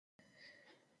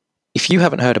If you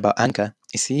haven't heard about Anchor,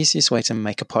 it's the easiest way to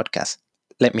make a podcast.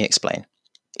 Let me explain.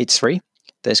 It's free.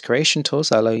 There's creation tools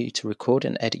that allow you to record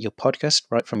and edit your podcast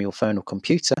right from your phone or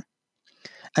computer.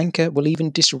 Anchor will even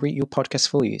distribute your podcast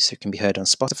for you so it can be heard on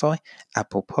Spotify,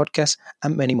 Apple Podcasts,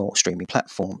 and many more streaming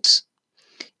platforms.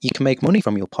 You can make money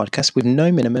from your podcast with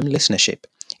no minimum listenership.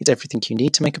 It's everything you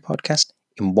need to make a podcast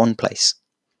in one place.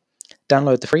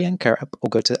 Download the free Anchor app or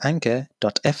go to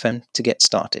anchor.fm to get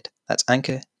started. That's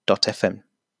anchor.fm.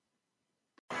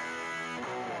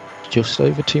 Just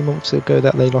over 2 months ago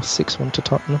that they lost 6-1 to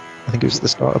Tottenham. I think it was the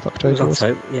start of October.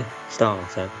 Start of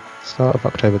October. Start of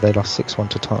October they lost 6-1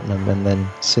 to Tottenham, and then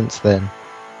since then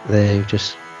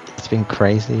it's been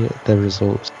crazy, the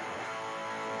results.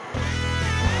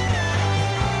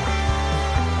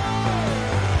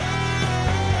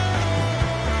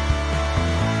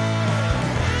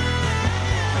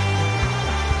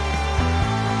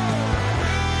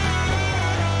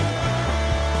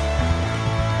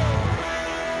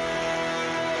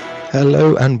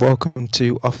 Hello and welcome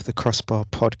to Off the Crossbar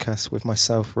Podcast with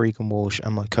myself, Regan Walsh,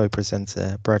 and my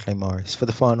co-presenter, Bradley Morris, for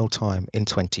the final time in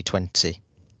 2020.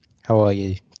 How are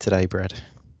you today, Brad?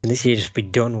 This year just be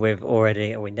done with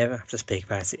already, and we never have to speak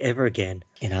about it ever again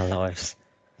in our lives.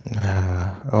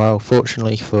 Well,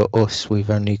 fortunately for us, we've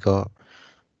only got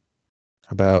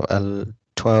about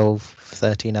 12,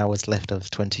 13 hours left of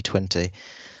 2020.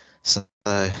 So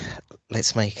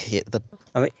let's make it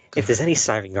if there's any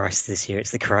saving grace this year,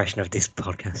 it's the creation of this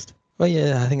podcast. Well,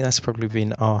 yeah, I think that's probably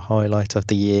been our highlight of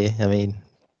the year. I mean,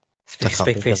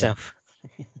 speak for yourself.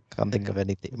 Can't think of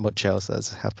anything much else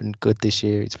that's happened good this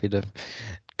year. It's been a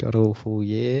god awful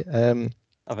year.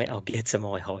 I'll get to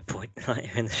my high point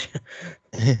later in the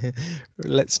show.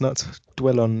 Let's not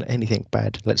dwell on anything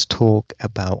bad. Let's talk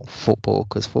about football,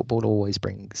 because football always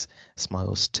brings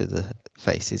smiles to the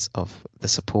faces of the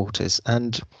supporters.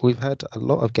 And we've had a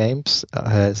lot of games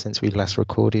since we last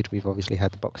recorded. We've obviously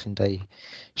had the Boxing Day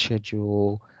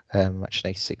schedule, match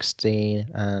day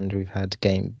 16, and we've had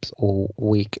games all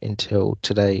week until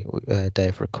today, day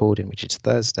of recording, which is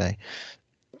Thursday.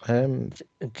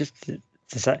 Just to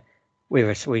say, we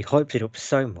hyped it up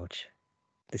so much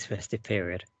this festive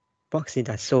period. Boxing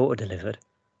Day sort of delivered.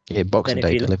 Yeah, Boxing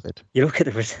Day delivered. You look at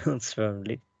the results from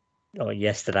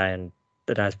yesterday and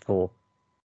the days before.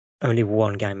 Only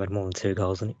one game had more than 2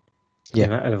 goals in it. Yeah.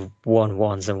 The amount of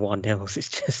 1-1s and 1-0s, it's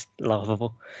just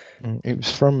laughable. It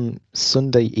was from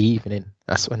Sunday evening.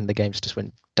 That's when the games just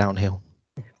went downhill.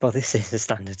 But this is the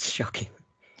standard, shocking.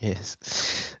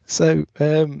 Yes. So,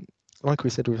 like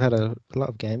we said, we've had a lot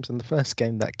of games, and the first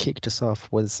game that kicked us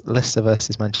off was Leicester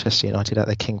versus Manchester United at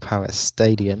the King Power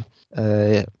Stadium.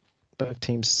 Both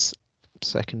teams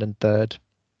second and third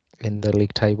in the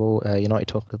league table. United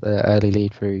took the early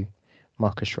lead through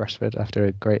Marcus Rashford after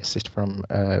a great assist from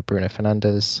Bruno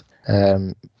Fernandes.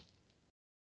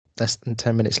 Less than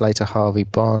 10 minutes later, Harvey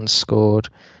Barnes scored.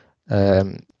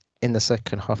 In the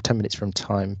second half, 10 minutes from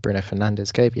time, Bruno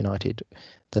Fernandes gave United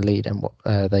the lead and what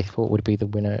they thought would be the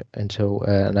winner until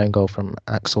an own goal from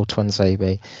Axel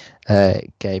Tuanzebe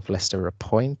gave Leicester a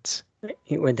point.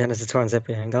 It went down as a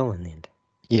Tuanzebe own goal in the end.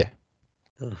 Yeah.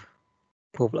 Ugh,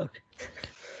 poor bloke.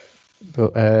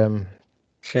 But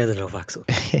share the love, Axel.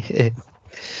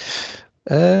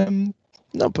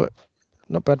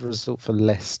 Not bad result for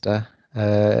Leicester.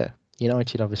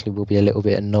 United obviously will be a little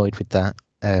bit annoyed with that.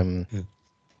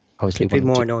 Obviously, a bit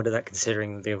more annoyed at that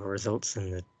considering the other results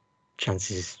and the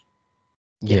chances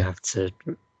you have to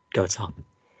go top.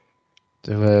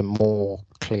 They were more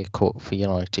clear cut for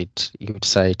United, you would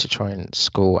say, to try and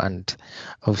score, and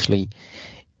obviously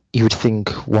you would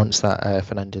think once that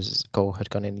Fernandes goal had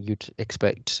gone in, you'd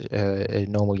expect a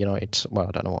normal United, well,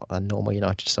 I don't know what a normal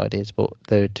United side is, but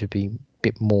there to be a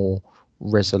bit more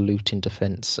resolute in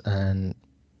defence and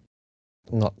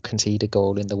not concede a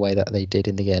goal in the way that they did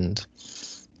in the end.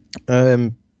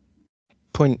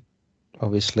 Point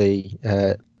obviously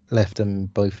left them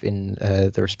both in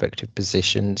the respective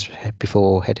positions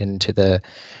before heading into the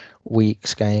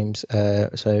week's games.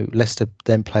 So Leicester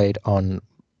then played on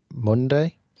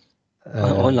Monday. I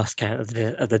lost count of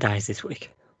the days this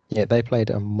week. Yeah, they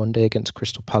played on Monday against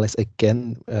Crystal Palace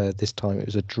again. This time it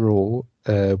was a draw,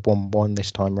 1-1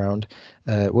 this time round.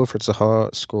 Wilfried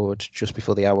Zaha scored just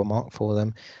before the hour mark for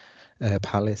them,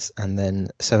 Palace, and then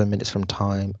 7 minutes from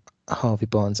time, Harvey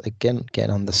Barnes again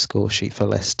getting on the score sheet for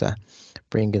Leicester,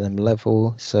 bringing them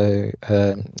level. So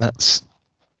that's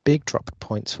big drop of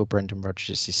points for Brendan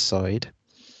Rodgers' side.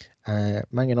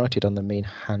 Man United, on the mean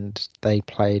hand, they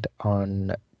played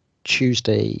on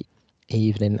Tuesday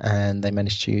evening and they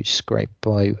managed to scrape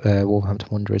by Wolverhampton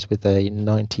Wanderers with a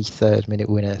 93rd minute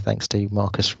winner thanks to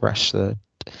Marcus Rashford.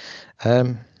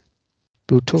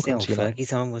 we'll It was talk the on old to United. Fergie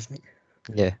time, wasn't it?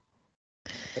 Yeah,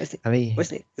 I mean,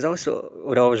 Wasn't it? Because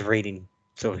when I was reading,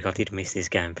 sort of, I did miss this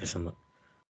game for some.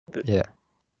 But yeah,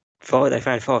 they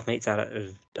found 5 minutes out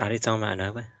of added time out of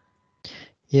nowhere.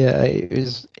 yeah.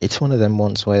 It's one of them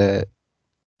ones where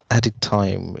added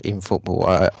time in football,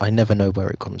 I never know where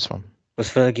it comes from. Was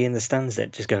Fergie in the stands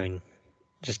then, just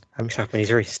tapping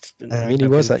his wrist? I mean, he hoping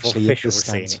was the fourth actually in the official was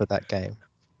seeing stands it. for that game.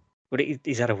 But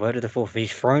he's had a word with the fourth.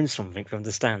 He's thrown something from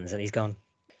the stands and he's gone.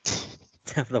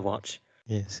 Have the watch.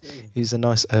 Yes, it was a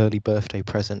nice early birthday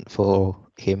present for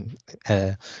him,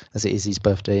 as it is his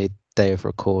birthday day of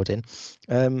recording.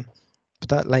 But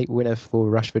that late winner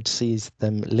for Rashford sees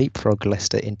them leapfrog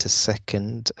Leicester into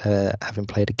second, having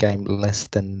played a game less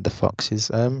than the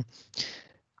Foxes.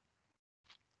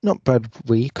 Not bad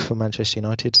week for Manchester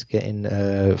United, getting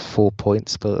 4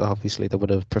 points, but obviously they would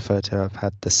have preferred to have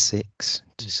had the 6,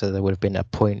 so there would have been a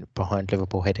point behind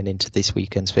Liverpool heading into this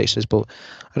weekend's fixtures. But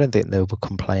I don't think they will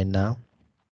complain now.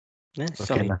 Yeah,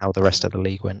 Looking at how the rest of the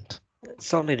league went.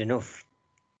 Solid enough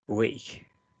week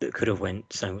that could have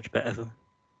went so much better for them.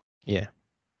 Yeah.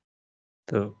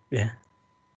 But yeah,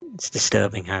 it's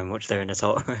disturbing how much they're in the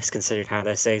title race considering how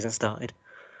their season started.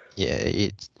 Yeah,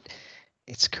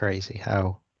 it's crazy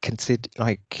how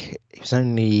it was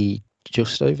only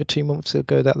just over 2 months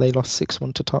ago that they lost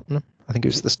 6-1 to Tottenham. I think it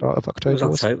was the start of October. It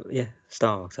was October, yeah,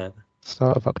 start of October.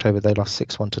 Start of October they lost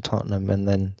 6-1 to Tottenham, and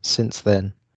then since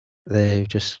then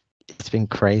it's been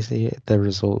crazy, the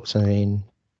results. I mean,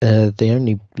 the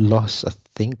only loss I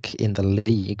think in the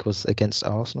league was against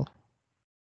Arsenal.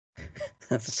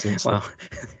 Wow,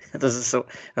 that's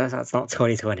not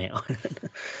 2020.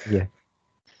 Yeah.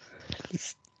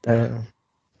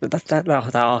 But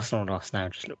that Arsenal loss now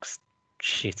just looks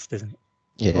shit, doesn't it?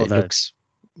 Yeah, it looks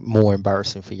more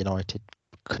embarrassing for United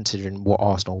considering what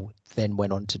Arsenal then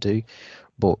went on to do,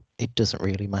 but it doesn't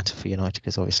really matter for United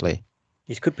because obviously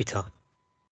it could be tough.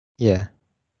 Yeah,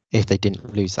 if they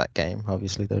didn't lose that game,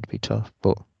 obviously they'd be tough.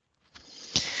 But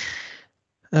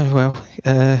oh well.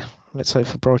 Let's hope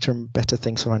for brighter and better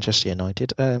things for Manchester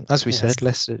United. As we said,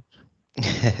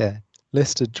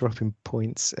 Leicester dropping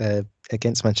points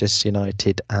against Manchester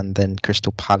United and then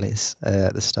Crystal Palace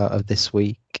at the start of this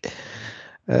week.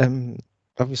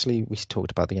 Obviously, we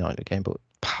talked about the United game, but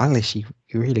Palace, you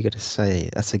really got to say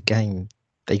that's a game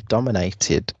they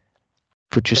dominated,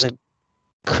 but just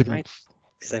couldn't.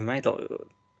 They made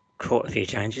quite a few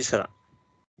changes for that.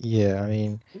 Yeah, I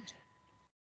mean,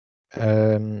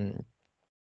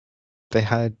 they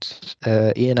had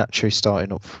Iheanacho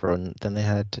starting up front. Then they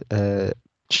had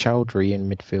Chowdhury in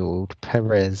midfield,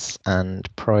 Perez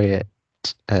and Pryor.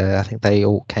 I think they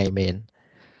all came in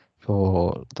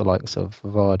for the likes of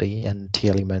Vardy and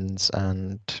Tielemans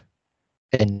and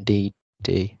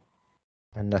NDD.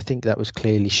 And I think that was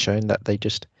clearly shown that they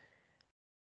just,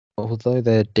 although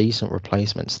they're decent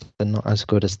replacements, they're not as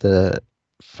good as the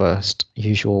first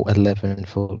usual 11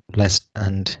 for Leicester,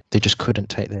 and they just couldn't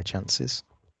take their chances.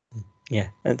 Yeah,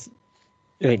 and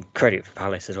I mean, credit for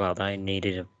Palace as well. They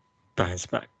needed a bounce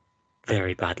back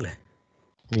very badly.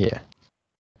 Yeah.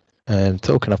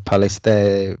 Talking of Palace,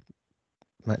 their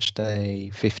match day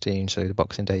 15, so the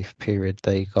Boxing Day period,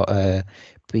 they got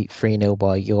beat 3-0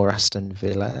 by your Aston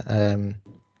Villa,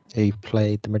 who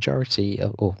played the majority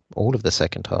of, or all of the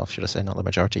second half, should I say, not the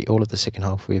majority, all of the second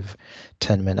half with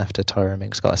 10 men after Tyrone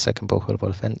Mings got a second ball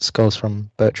offence. Goals from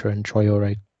Bertrand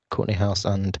Traore, Courtney House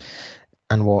and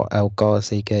Anwar El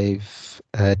Ghazi gave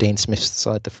Dean Smith's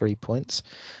side the 3 points,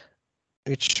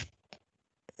 which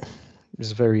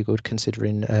is very good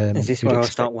considering. Is this where I'll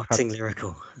start waxing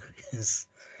lyrical?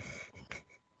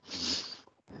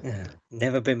 Yeah,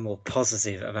 never been more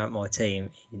positive about my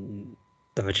team in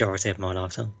the majority of my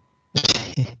lifetime.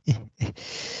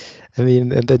 I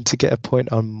mean, and then to get a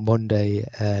point on Monday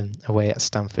away at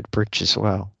Stamford Bridge as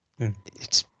well.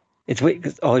 It's weird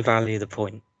because I value the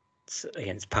points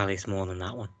against Palace more than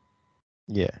that one.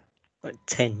 Yeah, like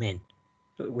 10 men.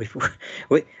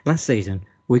 Last season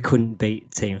we couldn't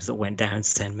beat teams that went down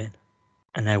to 10 men,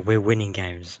 and now we're winning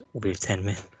games with 10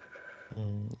 men.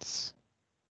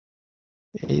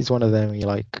 It is one of them. You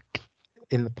like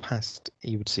in the past,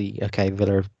 you would see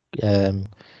Villa have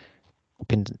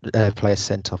been players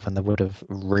sent off, and they would have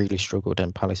really struggled,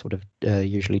 and Palace would have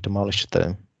usually demolished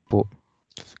them. But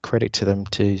credit to them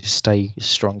to stay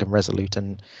strong and resolute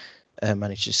and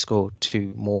manage to score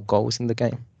 2 more goals in the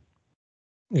game.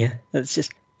 Yeah,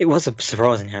 it was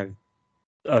surprising how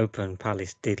open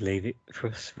Palace did leave it for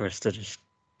us to just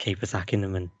keep attacking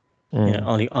them, and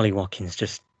Ollie Watkins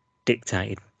just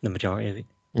dictated the majority of it.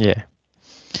 Yeah.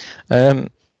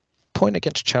 Point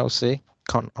against Chelsea,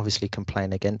 can't obviously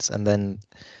complain against, and then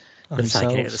I was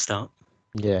taking it at the start.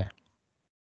 Yeah.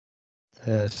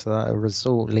 So that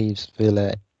result leaves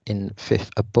Villa in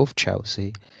 5th above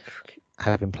Chelsea,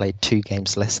 having played 2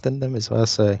 games less than them as well.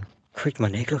 So Creak my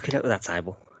neck looking at that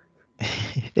table.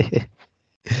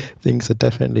 things are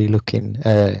definitely looking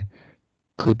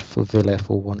good for Villa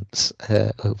for once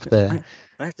up there.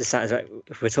 I have to say,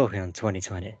 if we're talking on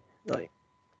 2020, like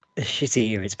a shitty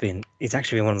year it's been, it's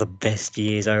actually been one of the best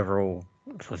years overall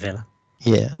for Villa.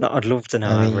 Yeah. Like, I'd love to know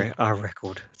I mean, our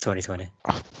record 2020.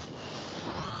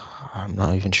 I'm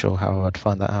not even sure how I'd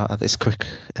find that out at this quick,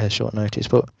 short notice,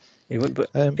 but It would, but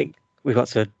we got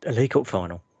to a League Cup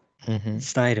final. Mm-hmm.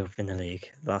 Stayed up in the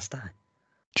league last day.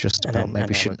 Just about.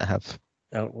 Maybe shouldn't have.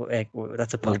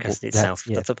 That's a podcast itself.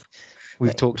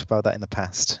 We've talked about that in the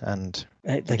past, and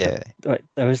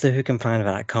those who complain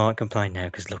about that can't complain now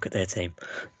because look at their team.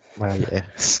 Well, yeah.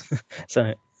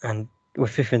 So, and we're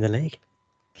 5th in the league.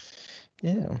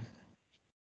 Yeah.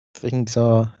 Things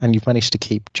are, and you've managed to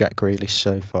keep Jack Grealish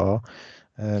so far.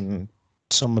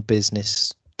 Summer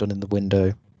business done in the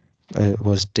window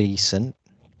was decent.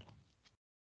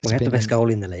 We had the best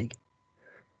goal in the league.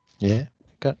 Yeah,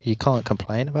 you can't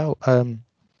complain about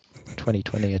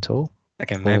 2020 at all.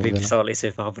 Okay, maybe slightly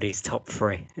so far, but he's top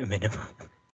 3 at minimum.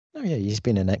 Oh yeah, he's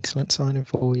been an excellent signing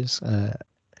for us.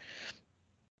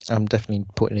 I'm definitely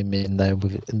putting him in there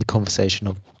in the conversation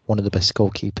of one of the best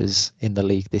goalkeepers in the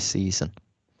league this season.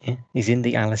 Yeah, he's in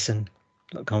the Alisson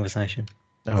conversation.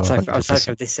 I'd say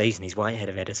for this season, he's way ahead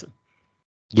of Edison.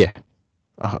 Yeah,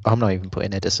 I'm not even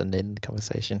putting Edison in the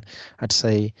conversation. I'd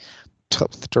say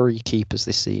top 3 keepers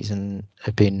this season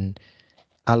have been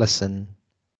Alisson,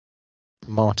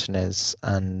 Martinez,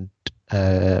 and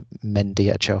Mendy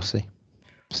at Chelsea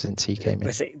since he came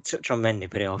in. Touch on Mendy,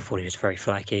 but I thought he was very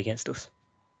flaky against us.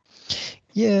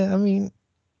 Yeah, I mean,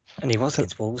 and he was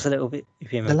against Wolves a little bit.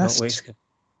 If you remember, weeks ago.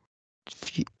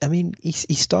 I mean, he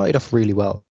started off really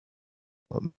well.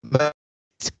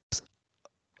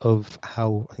 Of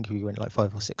how I think we went like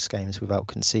 5 or 6 games without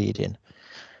conceding,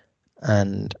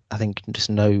 and I think just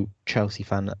no Chelsea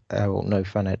fan or no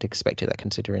fan had expected that,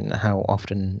 considering how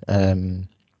often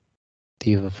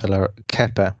the other fella,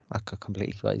 Kepa, I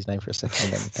completely forgot his name for a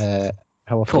second.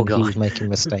 How often he was making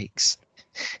mistakes.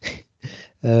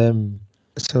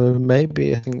 So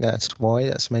maybe I think that's why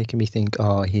that's making me think,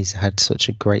 he's had such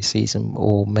a great season,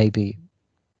 or maybe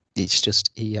it's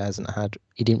just he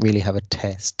didn't really have a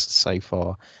test so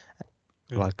far.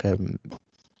 And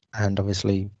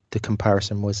obviously the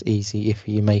comparison was easy if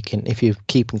you're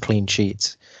keeping clean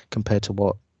sheets compared to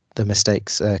what the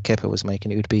mistakes Kepa was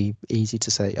making. It would be easy to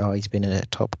say, he's been a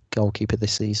top goalkeeper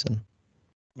this season.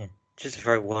 Yeah, just to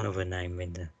throw one other name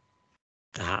in the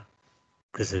hat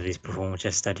because of his performance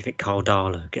yesterday. Do you think Carl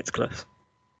Darlow gets close?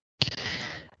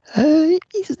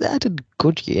 He's had a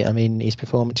good year. I mean, his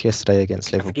performance yesterday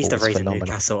against Liverpool was phenomenal. He's the reason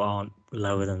Newcastle aren't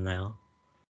lower than they are.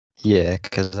 Yeah,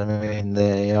 because I mean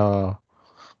they are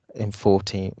in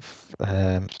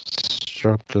 14th,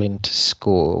 struggling to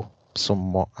score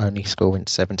somewhat, only scoring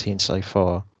 17 so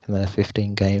far in their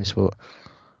 15 games, but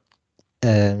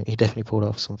he definitely pulled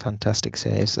off some fantastic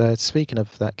saves. Speaking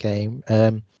of that game,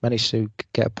 managed to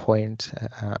get a point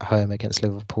at home against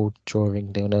Liverpool,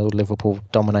 drawing 0-0. Liverpool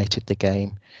dominated the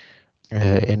game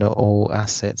in all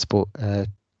assets, but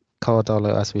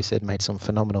Cardallo, as we said, made some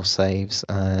phenomenal saves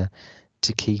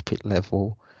to keep it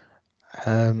level.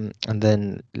 And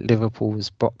then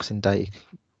Liverpool's Boxing Day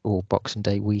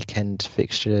weekend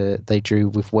fixture, they drew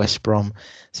with West Brom.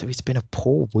 So it's been a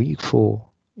poor week for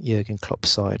Jurgen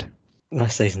Klopp's side.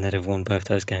 Last season they'd have won both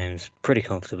those games pretty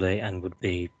comfortably and would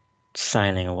be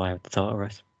sailing away with the title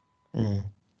race.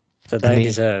 So they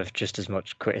deserve just as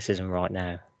much criticism right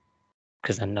now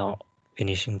because they're not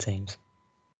finishing teams.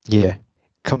 Yeah.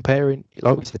 Comparing,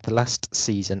 like we said, the last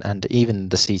season and even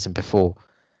the season before,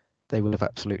 they will have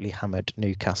absolutely hammered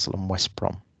Newcastle and West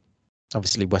Brom.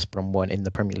 Obviously, West Brom weren't in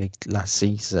the Premier League last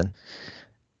season.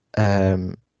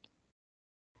 But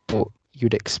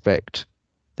you'd expect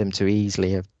them to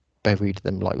easily have buried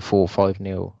them like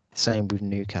 4-5-0. Same with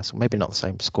Newcastle. Maybe not the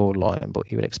same score line, but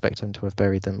you would expect them to have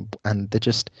buried them. And they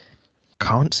just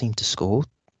can't seem to score.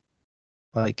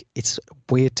 Like, it's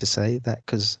weird to say that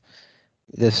because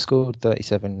they've scored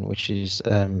 37, which is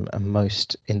a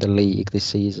most in the league this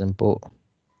season, but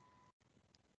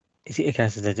is it a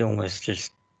case that they're almost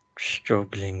just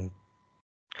struggling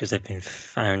because they've been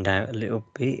found out a little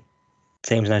bit?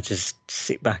 Teams now just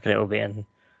sit back a little bit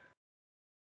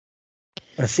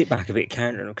and sit back a bit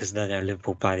countering because they know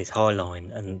Liverpool play this high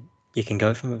line and you can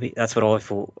go from a bit. That's what I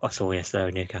thought I saw yesterday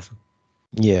with Newcastle.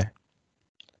 Yeah.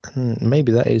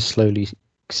 Maybe that is slowly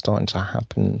starting to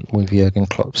happen with Jurgen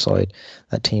Klopp's side,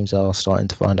 that teams are starting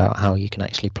to find out how you can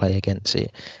actually play against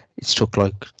it. It's took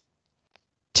like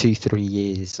 2-3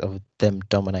 years of them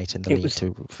dominating the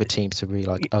league for teams to really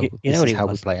like, this is how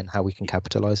we play and how we can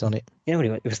capitalise on it. You know what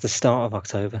it was? The start of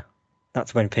October.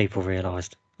 That's when people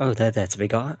realised, they're there to be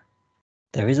got at.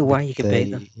 There is a way you can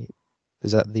beat them.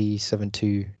 Is that the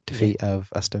 7-2 defeat of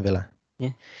Aston Villa?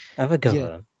 Yeah. Have a go at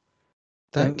them.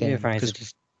 That game,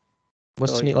 because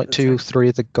wasn't it like 2 or 3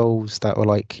 of the goals that were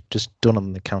like just done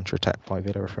on the counter attack by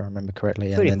Villa, if I remember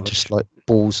correctly, and then just like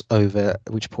balls over,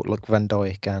 which put like Van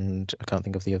Dijk and I can't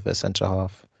think of the other centre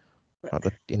half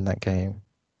in that game.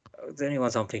 The only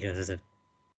ones I'm thinking of is it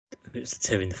was the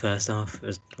 2 in the first half. It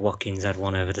was Watkins had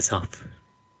one over the top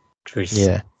for his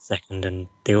second, and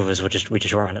the others we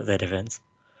just ran at their defence.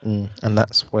 And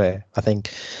that's where I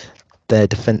think their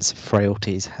defensive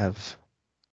frailties have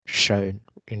shown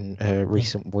in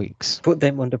recent weeks. Put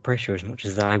them under pressure as much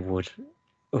as they would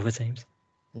other teams.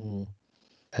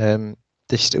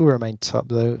 They still remain top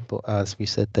though, but as we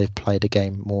said, they've played a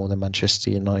game more than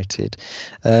Manchester United.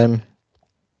 Do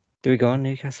we go on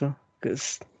Newcastle?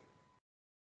 Because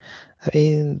I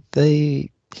mean,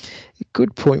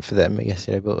 good point for them, I guess,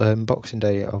 but Boxing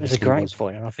Day obviously was a great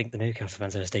point, and I think the Newcastle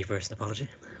fans owe Steve Bruce an apology.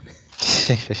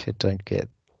 Don't get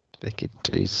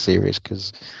too serious,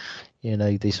 because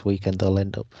this weekend they'll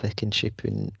end up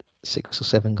shipping 6 or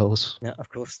 7 goals. No, of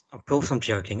course I'm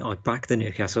joking. I back the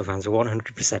Newcastle fans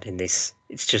 100% in this.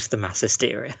 It's just the mass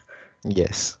hysteria.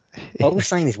 Yes. I was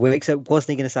saying this week, so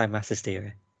wasn't he going to say mass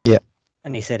hysteria? Yeah.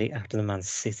 And he said it after the Man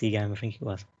City game, I think it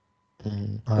was.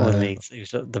 It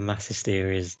was the mass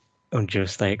hysteria is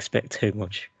unjust. They expect too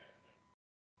much.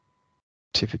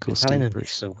 Typical Steve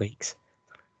Bruce. For weeks.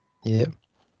 Yeah.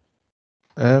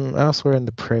 Elsewhere in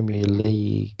the Premier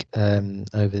League,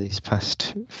 over these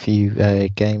past few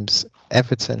games,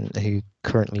 Everton, who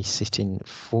currently sit in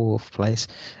 4th place,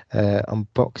 on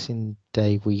Boxing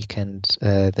Day weekend,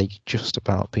 they just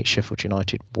about beat Sheffield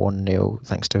United 1-0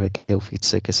 thanks to a Gylfi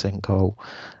Sigurdsson goal.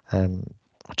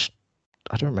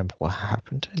 I don't remember what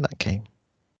happened in that game.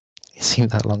 It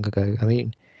seemed that long ago. I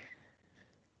mean,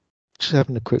 just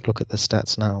having a quick look at the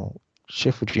stats now,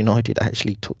 Sheffield United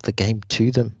actually took the game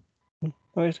to them.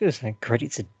 I was going to say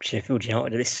credit to Sheffield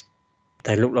United.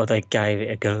 They looked like they gave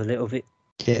it a go a little bit.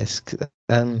 Yes.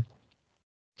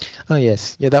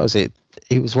 Yes. Yeah, that was it.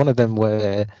 It was one of them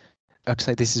where I'd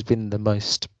say this has been the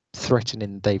most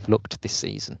threatening they've looked this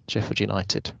season, Sheffield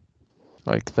United.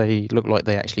 Like, they looked like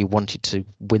they actually wanted to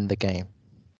win the game,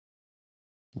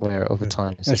 where other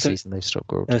times this season they've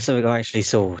struggled. So I actually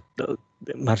saw the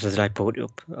matches that I pulled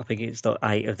up. I think it's like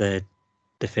 8 of the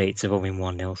defeats have all been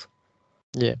 1-0.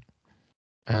 Yeah.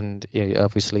 And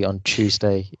obviously on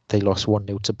Tuesday they lost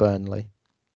 1-0 to Burnley.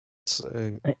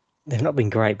 So they've not been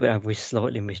great, but we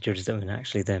slightly misjudged them, and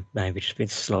actually they've maybe just been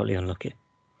slightly unlucky.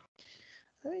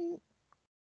 I mean,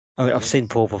 I've seen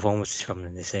poor performances from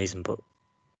them this season, but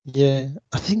yeah,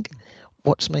 I think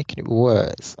what's making it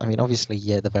worse, I mean, obviously,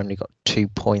 they've only got 2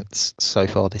 points so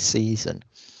far this season.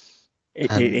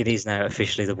 It is now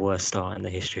officially the worst start in the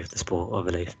history of the sport, I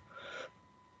believe.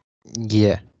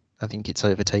 Yeah, I think it's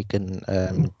overtaken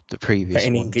the previous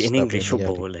in English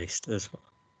football, at least, as well.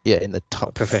 Yeah, in the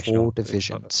top professional 4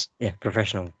 divisions. Yeah,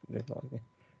 professional.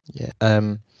 Yeah.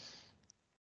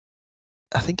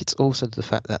 I think it's also the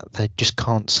fact that they just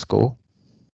can't score.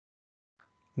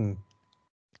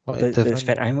 They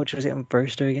spent how much was it on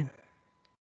Brewster again?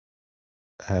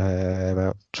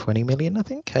 About 20 million, I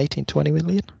think. 18-20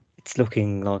 million. It's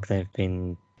looking like they've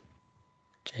been,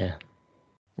 yeah.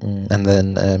 And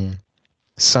then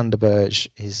Sunderberg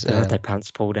is... They had their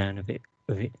pants pulled down a bit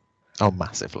with it. Oh,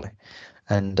 massively.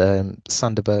 And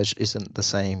Sunderberg isn't the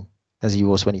same as he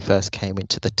was when he first came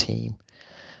into the team.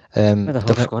 The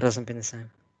whole squad hasn't been the same.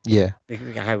 Yeah.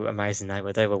 How amazing they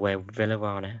were. They were where Villa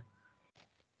are now.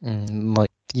 Like,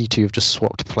 you two have just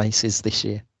swapped places this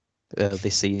year,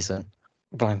 this season.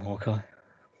 Blame Hawkeye.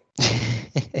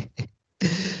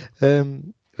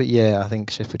 But yeah, I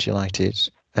think Sheffield United,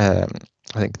 I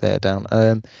think they're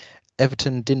down.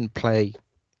 Everton didn't play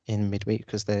in midweek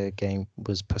because their game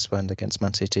was postponed against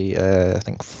Man City, I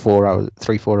think 4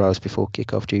 hours before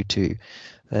kickoff due to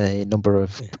a number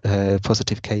of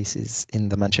positive cases in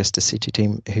the Manchester City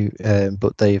team,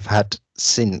 but they've had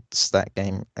since that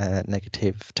game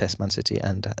negative test Man City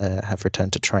and have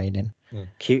returned to training.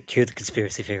 Cue the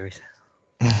conspiracy theories.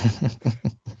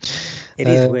 It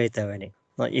is weird though, isn't it?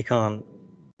 Like, you can't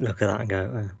look at that and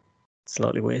go,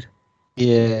 slightly weird.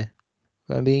 Yeah,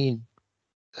 I mean,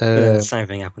 the same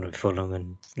thing happened with Fulham,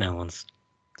 and no one's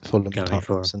Fulham going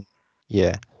for them.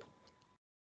 Yeah,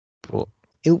 but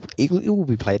it will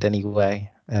be played anyway.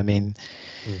 I mean,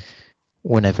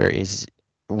 whenever it is.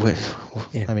 We're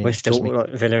still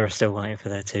just Villa are still waiting for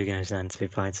their 2 games then to be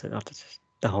played. So after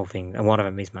the whole thing, and one of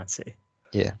them is Man City.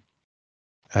 Yeah.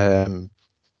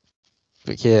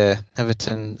 But yeah,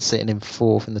 Everton sitting in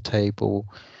 4th in the table.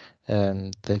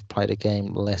 They've played a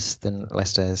game less than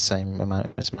Leicester, the same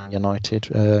amount as Man United.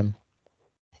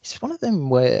 It's one of them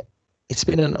where it's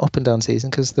been an up and down season,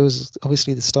 because there was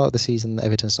obviously the start of the season,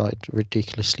 Everton started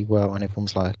ridiculously well, and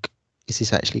everyone's like, is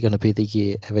this actually going to be the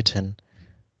year Everton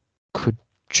could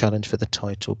challenge for the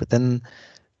title? But then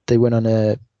they went on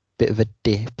a bit of a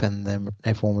dip, and then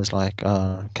everyone was like,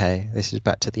 oh, okay, this is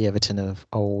back to the Everton of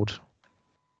old.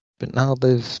 But now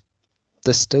they're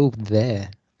still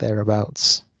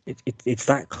thereabouts. It's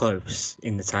that close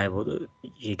in the table that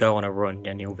you go on a run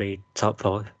and you'll be top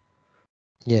 5.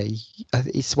 Yeah,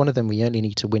 it's one of them. We only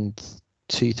need to win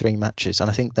 2-3 matches, and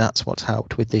I think that's what's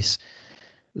helped with this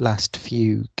last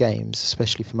few games,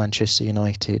 especially for Manchester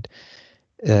United.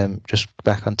 Just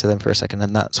back onto them for a second,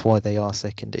 and that's why they are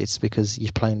second. It's because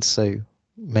you're playing so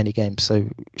many games so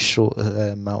short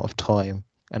amount of time,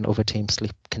 and other teams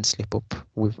can slip up.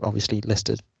 With obviously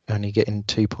Leicester only getting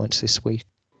 2 points this week.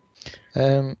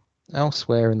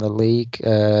 Elsewhere in the league,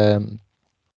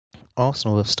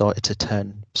 Arsenal have started to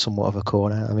turn somewhat of a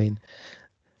corner. I mean,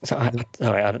 so I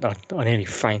nearly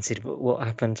fainted. But what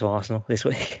happened to Arsenal this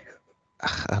week?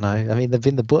 I know. I mean, they've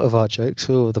been the butt of our jokes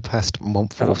for the past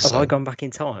month or so. Have I gone back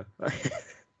in time?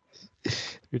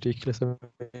 Ridiculous. I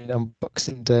mean, on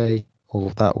Boxing Day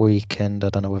or that weekend, I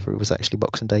don't know whether it was actually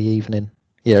Boxing Day evening.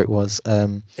 Yeah, it was.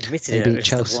 Admittedly, it's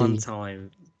Chelsea. The one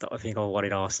time that I think I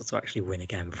wanted Arsenal to actually win a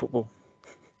game of football.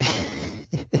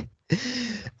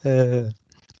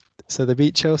 So they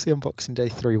beat Chelsea on Boxing Day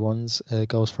 3-1.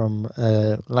 Goals from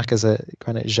Lacazette,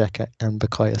 Granit Xhaka, and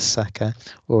Bukayo Saka,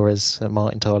 or as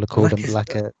Martin Tyler called them,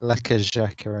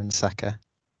 Xhaka and Saka.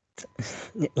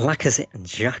 Lacazette and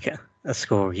Xhaka are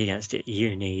scoring against it.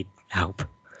 You need help.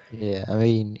 Yeah, I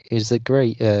mean, it was a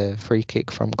great free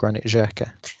kick from Granit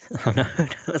Xhaka. Oh no,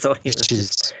 I thought it was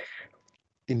just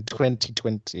in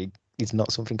 2020 is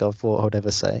not something I thought I'd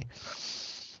ever say.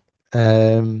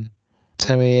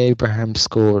 Tammy Abraham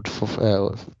scored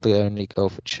for the only goal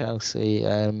for Chelsea.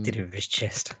 Did it with his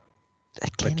chest.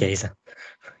 Again,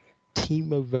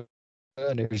 Timo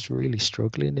Werner is really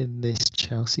struggling in this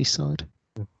Chelsea side.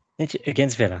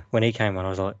 Against Villa, when he came on, I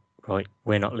was like, right,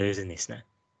 we're not losing this now.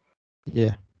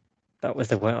 Yeah. That was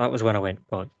when I went,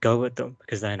 right, go at them,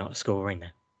 because they're not scoring now.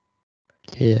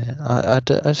 Yeah, I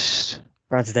just...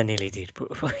 Granted, they nearly did, but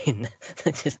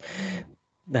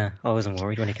no, I wasn't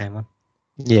worried when he came on.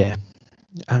 Yeah,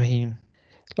 I mean,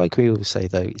 like we always say,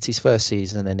 though, it's his first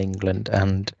season in England,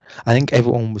 and I think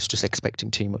everyone was just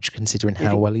expecting too much, considering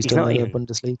how well he's done in the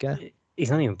Bundesliga. He's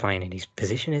not even playing in his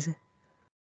position, is he?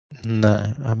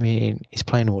 No, I mean, he's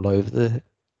playing all over the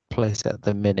place at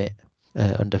the minute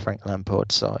under Frank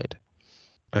Lampard's side.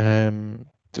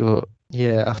 But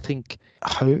yeah, I think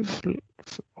hopefully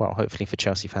for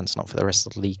Chelsea fans, not for the rest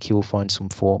of the league, he will find some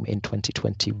form in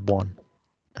 2021,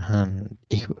 and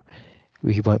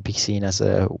he won't be seen as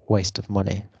a waste of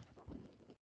money.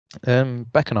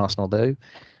 Back in Arsenal though,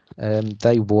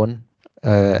 they won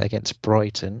against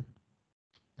Brighton.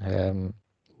 1-0.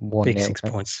 Big 6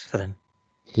 points for them.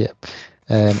 Yep.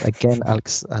 Again,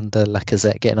 Alexander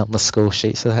Lacazette getting on the score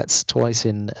sheet, so that's twice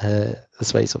in the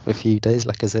space of a few days.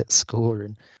 Lacazette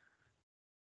scoring.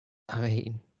 I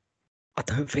mean, I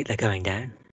don't think they're going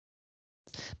down.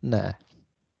 No.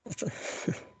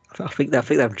 I think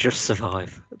they've just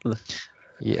survived.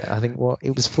 Yeah, I think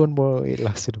it was fun while it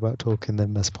lasted about talking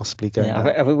them as possibly going down.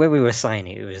 I mean, when we were saying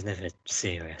it was never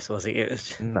serious, was it? It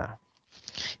was... No.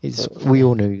 We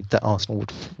all knew that Arsenal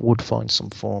would find some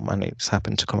form, and it's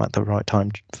happened to come at the right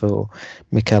time for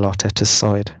Mikel Arteta's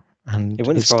side. And it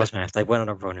wouldn't surprise me if they went on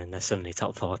a run and they're suddenly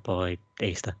top 5 by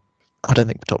Easter. I don't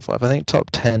think top 5. I think top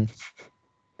 10.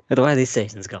 The way this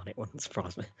season's gone, it wouldn't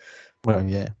surprise me. Well,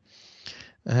 yeah.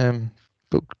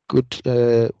 But good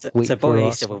week so for by Easter,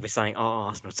 Arsenal. we'll be saying,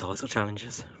 Arsenal title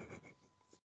challenges.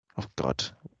 Oh, God.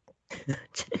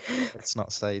 Let's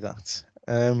not say that.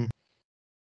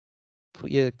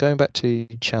 But yeah, going back to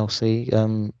Chelsea,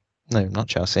 no, not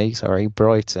Chelsea, sorry,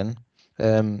 Brighton.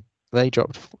 They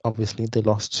dropped, obviously, they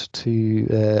lost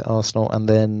to Arsenal, and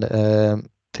then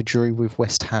they drew with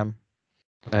West Ham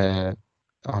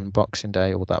on Boxing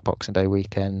Day, or that Boxing Day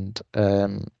weekend.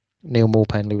 Neil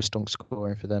Maupay and Lewis Dunk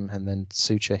scoring for them, and then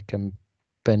Souček and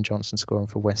Ben Johnson scoring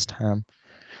for West Ham.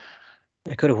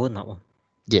 They could have won that one.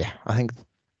 Yeah, I think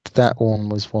that one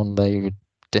was one they would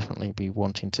definitely be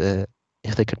wanting to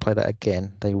if they could play that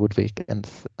again, they would be, and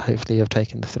hopefully have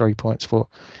taken the 3 points. But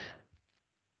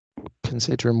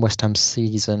considering West Ham's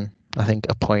season, I think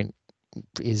a point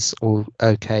is all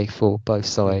okay for both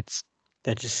sides.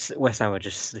 West Ham are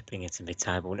just slipping into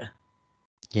mid-table now.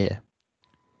 Yeah,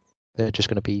 they're just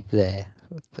going to be there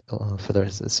for the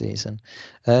rest of the season.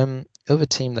 Other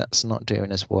team that's not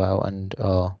doing as well and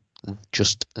are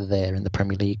just there in the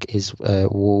Premier League is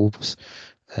Wolves.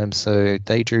 So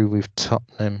they drew with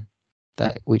Tottenham,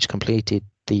 which completed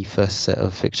the first set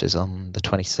of fixtures on the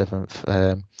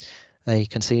 27th. They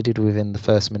conceded within the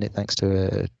first minute thanks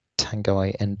to a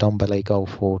Tanguy and Ndombele goal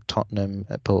for Tottenham,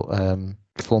 but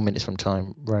 4 minutes from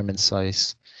time, Roman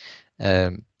Saiz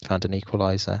found an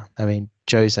equaliser. I mean,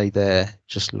 Jose there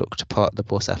just looked to park the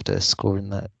bus after scoring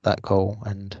that goal,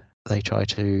 and they try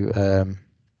to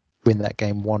win that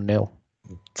game 1-0.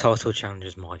 Title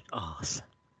challengers my arse.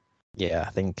 Yeah,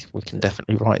 I think we can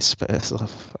definitely write Spurs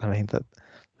off. I mean, that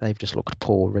they've just looked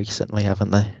poor recently,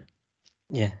 haven't they?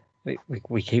 Yeah,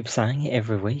 we keep saying it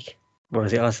every week. What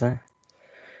was it I say?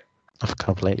 I've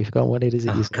completely forgotten what it is.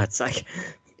 Oh, God's sake.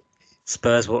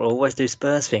 Spurs will always do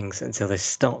Spurs things until they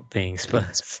stop being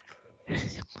Spurs.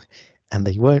 And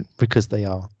they won't, because they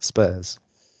are Spurs.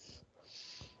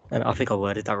 And I think I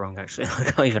worded that wrong, actually.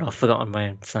 I've forgotten my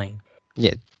own saying.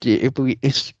 Yeah,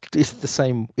 it's the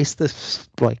same. It's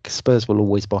like Spurs will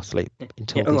always bottle it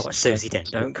until. Yeah, right, Susie then.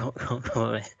 Don't go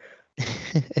on it.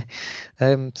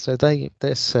 So they're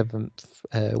 7th.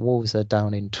 Wolves are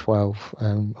down in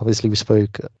 12th. Obviously, we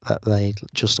spoke that they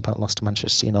just about lost to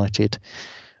Manchester United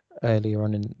earlier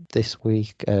on in this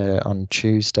week on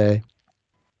Tuesday.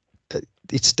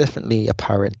 It's definitely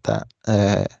apparent that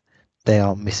they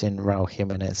are missing Raul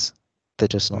Jimenez. They're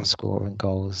just not scoring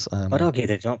goals. I'd argue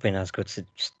they've not been as good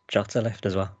since Jota left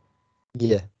as well.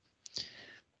 Yeah.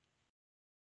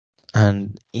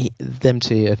 And them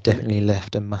two have definitely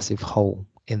left a massive hole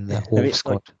in that Wolves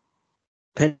squad.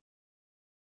 Pedro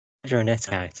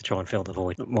Neto to try and fill the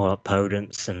void. More like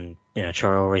Podence and,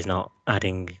 Traore's not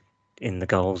adding in the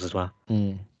goals as well.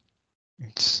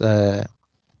 It's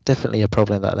definitely a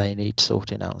problem that they need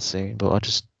sorting out soon.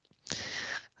 But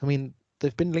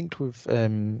they've been linked with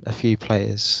a few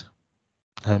players,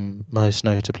 most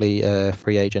notably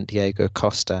free agent Diego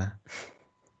Costa.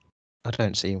 I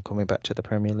don't see him coming back to the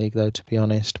Premier League, though, to be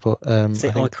honest. But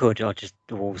the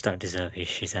Wolves don't deserve his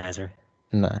shit, Ezra.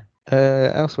 No.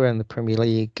 Elsewhere in the Premier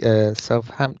League,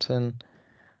 Southampton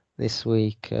this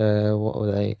week. What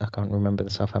were they? I can't remember the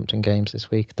Southampton games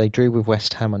this week. They drew with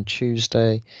West Ham on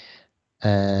Tuesday,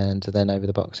 and then over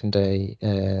the Boxing Day,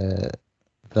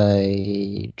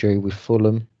 they drew with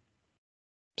Fulham.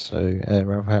 So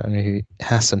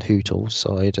Hassan Hootel's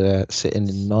side sitting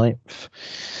in 9th.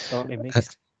 Slightly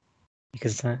mixed.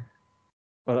 Because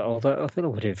although I feel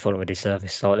like we're doing Fulham a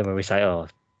disservice slightly when we say, how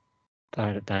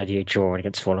do you draw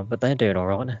against Fulham? But they're doing all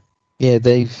right now. Yeah,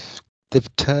 they've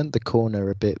turned the corner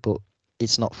a bit, but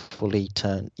it's not fully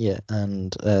turned yet,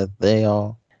 and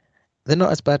they're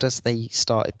not as bad as they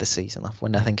started the season off,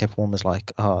 when I think everyone was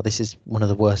like, this is one of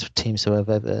the worst teams who have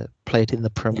ever played in the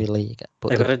Premier League.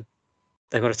 But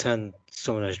they've got to turn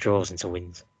some of those draws into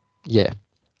wins. Yeah.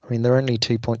 I mean, they're only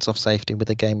 2 points off safety with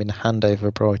a game in hand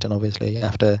over Brighton, obviously,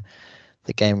 after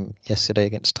the game yesterday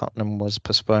against Tottenham was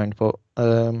postponed. But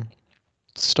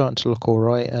it's starting to look all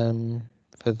right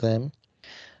for them.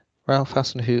 Ralph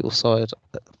Hasenhüttl's side,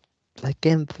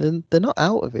 again, they're not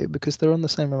out of it because they're on the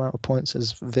same amount of points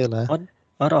as Villa.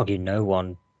 I'd argue no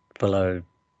one below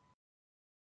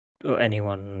or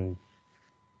anyone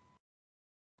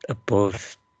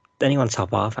above, anyone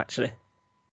top half, actually,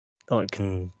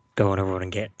 can go on a run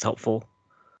and get top 4.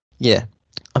 Yeah,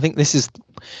 I think this is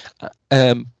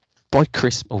by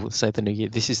Christmas, or say the New Year.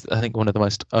 This is, I think, one of the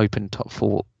most open top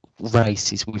 4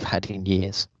 races we've had in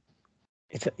years.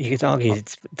 You could argue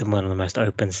it's one of the most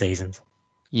open seasons.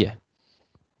 Yeah.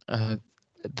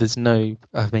 There's no,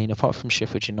 apart from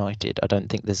Sheffield United, I don't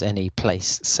think there's any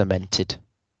place cemented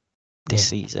this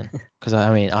season. Because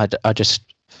I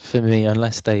just, for me,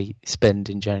 unless they spend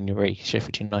in January,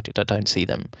 Sheffield United, I don't see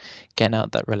them getting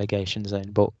out that relegation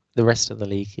zone. But the rest of the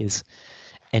league is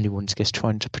anyone's guess,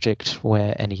 trying to predict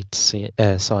where any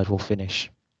side will finish.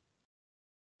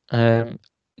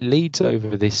 Leeds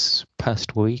over this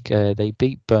past week, they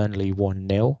beat Burnley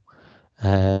 1-0.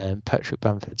 Patrick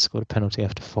Bamford scored a penalty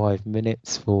after 5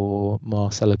 minutes for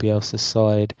Marcelo Bielsa's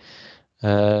side.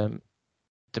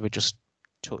 They were just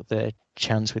took their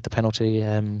chance with the penalty.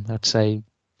 I'd say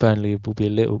Burnley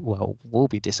will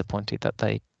be disappointed that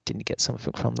they didn't get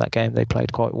something from that game. They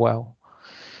played quite well.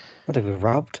 Well, they were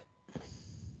robbed.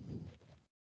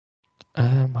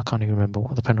 I can't even remember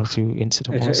what the penalty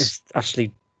incident was. It's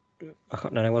actually, I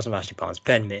can't. No, it wasn't Ashley Barnes.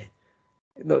 Ben Mee.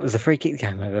 It was a free kick that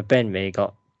came over. Ben Mee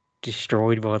got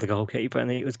destroyed by the goalkeeper,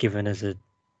 and it was given as a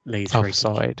Leeds free kick.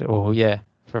 Offside, or yeah,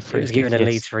 for a free It was kick. given a yes.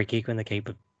 Leeds free kick when the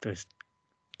keeper was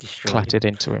destroyed. Clattered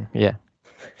into him. Yeah.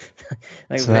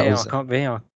 So I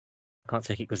can't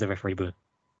take it because the referee blew.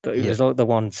 But it was like the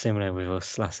one similar with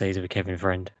us last season with Kevin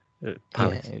Friend at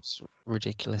Palace. Yeah, it's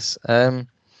ridiculous. And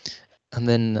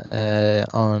then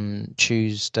on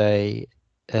Tuesday,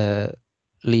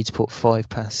 Leeds put 5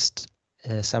 past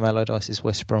Sam Allardyce's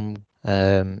West Brom.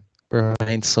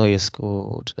 Romain Sawyer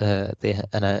scored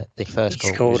the first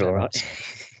goal. Scored all right.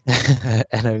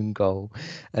 An own goal,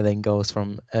 and then goals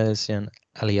from Ercan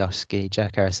Alioski,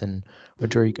 Jack Harrison,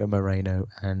 Rodrigo Moreno,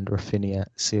 and Rafinha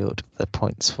sealed the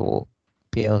points for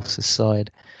Bielsa's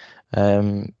side.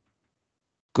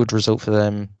 Good result for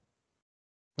them.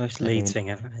 Most Leeds thing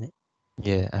ever, isn't it?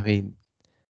 Yeah, I mean,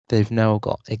 they've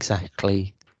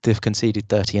conceded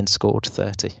 30 and scored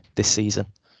 30 this season.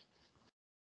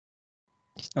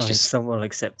 Some will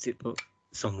accept it, but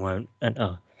some won't.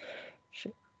 And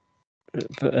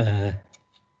but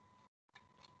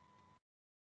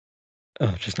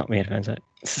just knocked me headphones out.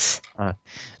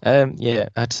 Yeah,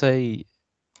 I'd say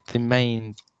the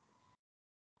main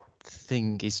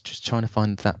thing is just trying to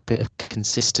find that bit of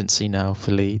consistency now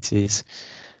for Leeds. Is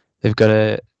they've got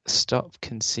to stop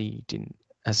conceding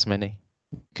as many,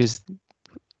 because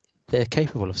they're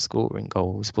capable of scoring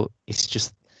goals, but it's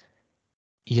just,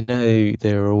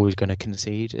 they're always going to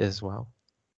concede as well,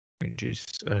 which is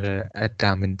a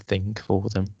damning thing for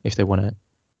them if they want to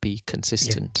be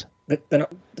consistent. Yeah. They're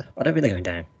not. I don't think they're going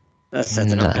down.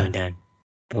 They're not going down.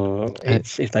 But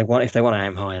it's if they want to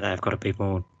aim higher, they've got to be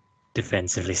more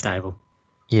defensively stable.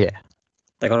 Yeah,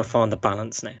 they got to find the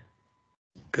balance now,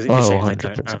 because it just seems they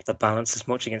don't have the balance as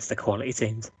much against the quality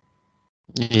teams.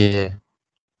 Yeah,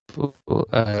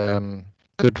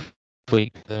 good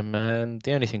week for them. And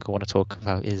the only thing I want to talk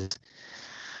about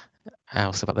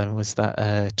about them was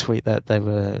that tweet that they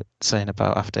were saying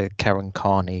about after Karen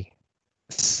Carney,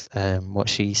 what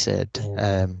she said,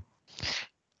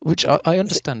 which I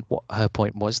understand what her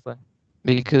point was though,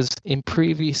 because in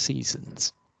previous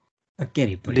seasons, I get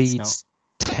it, but Leeds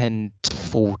tend to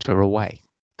falter away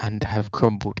and have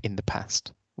crumbled in the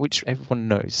past, which everyone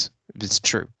knows is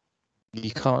true.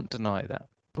 You can't deny that.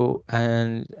 But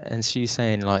and she's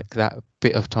saying like that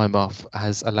bit of time off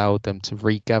has allowed them to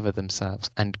regather themselves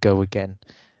and go again.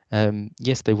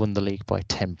 Yes, they won the league by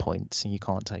 10 points, and you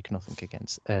can't take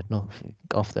nothing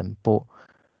off them. But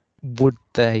would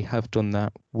they have done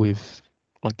that with,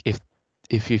 like, if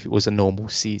it was a normal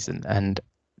season? And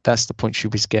that's the point she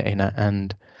was getting at.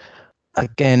 And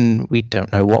again, we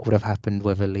don't know what would have happened,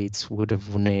 whether Leeds would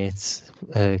have won it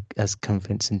as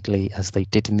convincingly as they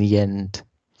did in the end.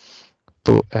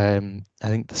 But I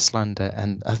think the slander,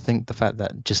 and I think the fact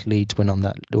that just Leeds went on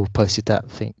that or posted that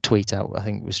tweet out, I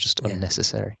think was just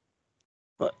unnecessary.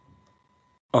 But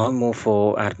I'm all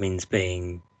for admins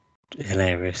being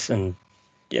hilarious, and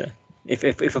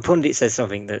if a pundit says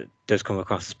something that does come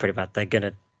across as pretty bad, they're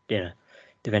gonna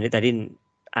defend it. They didn't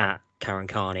at Karen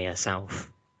Carney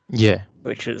herself,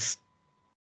 which was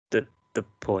the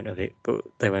point of it, but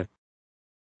they went.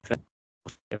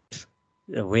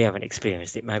 We haven't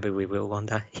experienced it. Maybe we will one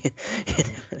day.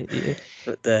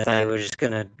 But they were just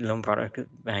going to lump on it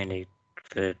mainly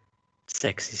for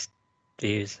sexist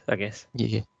views, I guess.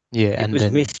 Yeah. It was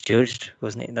misjudged,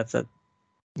 wasn't it? That's it.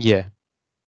 Yeah.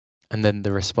 And then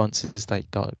the responses they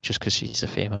got, just because she's a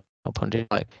female pundit,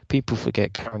 like, people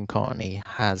forget Karen Carney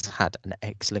has had an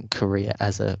excellent career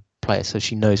as a player, so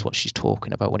she knows what she's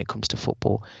talking about when it comes to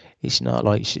football. It's not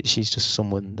like she's just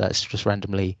someone that's just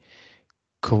randomly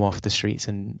come off the streets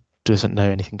and doesn't know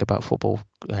anything about football.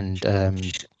 And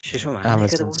she's from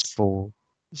Amazon's for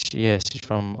she's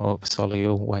from up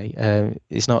Solihull way.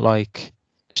 It's not like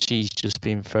she's just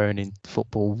been thrown in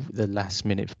football the last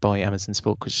minute by Amazon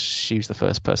Sport because she was the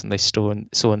first person they saw in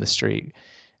the street.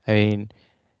 I mean,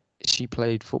 she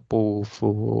played football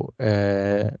for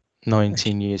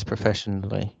 19 years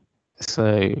professionally,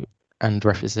 and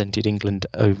represented England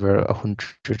over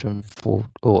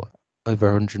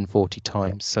 140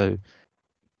 times. So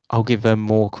I'll give her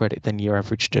more credit than your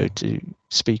average Joe to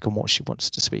speak on what she wants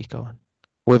to speak on.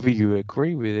 Whether you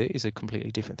agree with it is a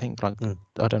completely different thing. Like,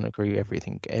 I don't agree with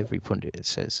everything every pundit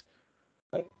says.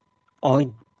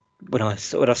 When I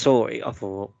saw it, I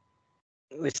thought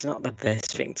it's not the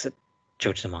best thing to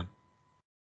judge them on.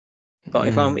 But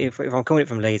if I'm coming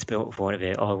from Leeds' point of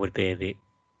view, I would be a bit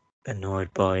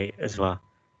annoyed by it as well.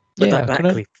 But that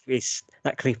clip is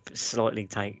slightly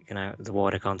taken out of the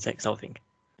wider context, I think.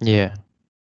 Yeah,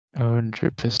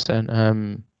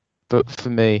 100%. But for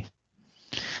me,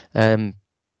 There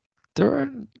are,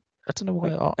 I don't know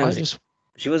why.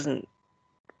 She wasn't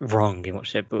wrong in what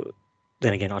she said, but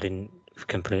then again, I didn't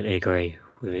completely agree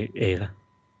with it either.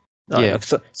 Like,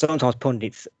 sometimes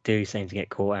pundits do seem to get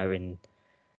caught out in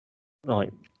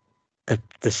like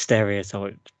the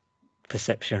stereotype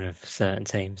perception of certain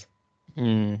teams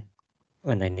when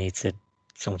they need to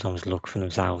sometimes look for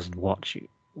themselves and watch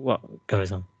what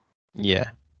goes on.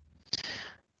 Yeah.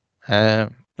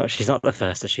 But she's not the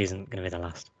first, so she isn't going to be the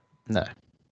last. No.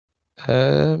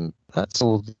 That's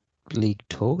all the league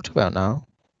talked about now.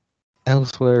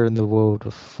 Elsewhere in the world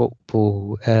of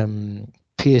football,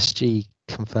 PSG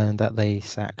confirmed that they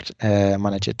sacked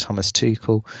manager Thomas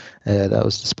Tuchel. That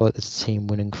was despite the team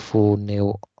winning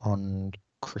 4-0 on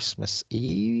Christmas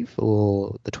Eve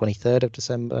or the 23rd of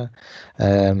December.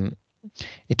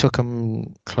 It took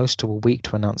them close to a week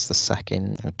to announce the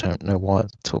sacking. I don't know why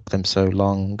it took them so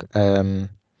long.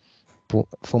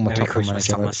 Former Tottenham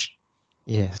manager,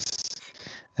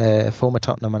 former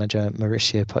Tottenham manager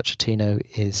Mauricio Pochettino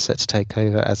is set to take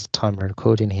over as the time of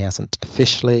recording. He hasn't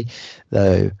officially,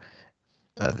 though.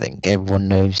 I think everyone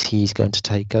knows he's going to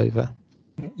take over.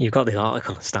 You've got the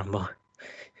article on standby.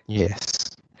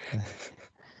 Yes.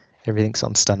 Everything's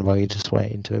on standby. You're just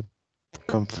waiting to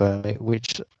confirm it,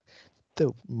 which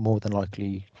they'll more than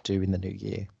likely do in the new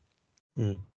year.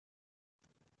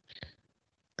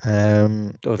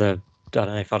 Although, I don't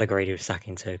know if I'd agree with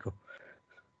sacking Tuchel.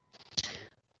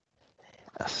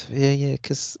 Yeah,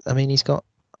 because, I mean, he's got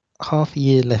half a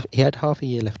year left. He had half a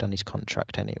year left on his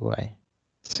contract anyway.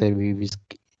 So he was,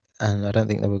 and I don't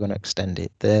think they were going to extend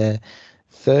it. They're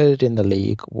third in the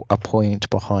league, a point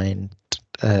behind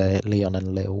Lyon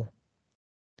and Lille.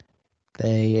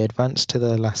 They advanced to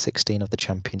the last 16 of the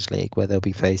Champions League, where they'll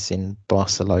be facing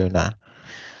Barcelona.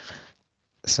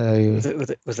 So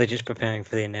was they just preparing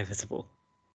for the inevitable?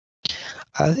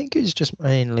 I think it was just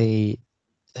mainly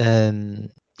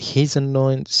his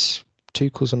annoyance,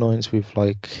 Tuchel's annoyance with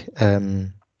like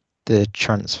the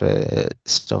transfer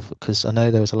stuff, because I know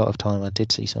there was a lot of time I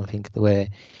did see something where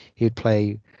he would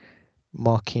play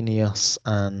Marquinhos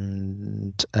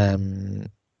and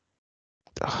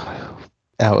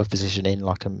out of position in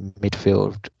like a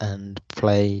midfield and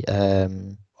play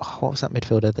what was that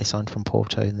midfielder they signed from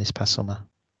Porto in this past summer?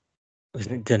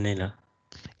 Wasn't it Danilo?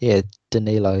 Yeah,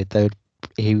 Danilo.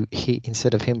 He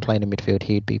instead of him playing in midfield,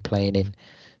 he'd be playing in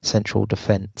central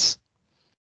defence.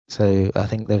 So I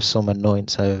think there was some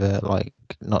annoyance over like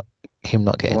not getting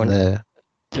the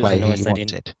play he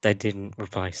wanted. They didn't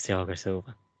replace Thiago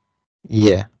Silva.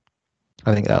 Yeah,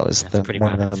 I think that was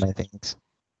one of the main things.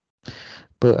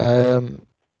 But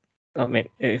I mean,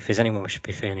 if there's anyone we should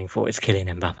be feeling for, it's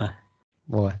Kylian Mbappe.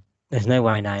 Why? There's no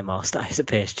way Neymar stays at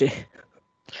PSG.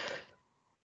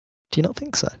 Do you not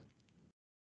think so?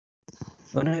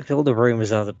 Well, no, all the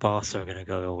rumours are that Barca are going to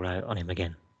go all out on him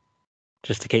again,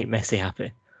 just to keep Messi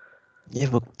happy. Yeah,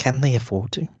 but can they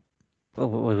afford to? Well,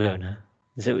 we don't know.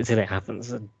 Until it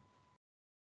happens.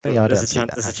 Yeah, there's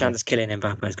a chance Kylian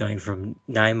Mbappe is going from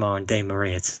Neymar and Di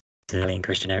Maria to Ali and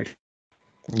Christian Eriksen.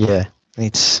 Yeah,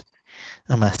 it's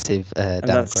a massive downgrade. And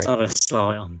that's not a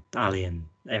slight on Ali and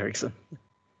Eriksen.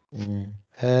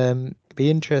 Be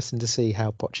interesting to see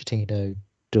how Pochettino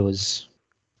does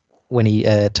when he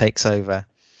takes over.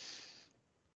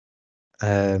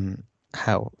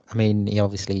 He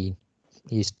obviously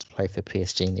used to play for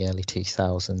PSG in the early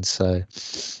 2000s, so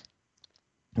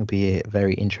it'll be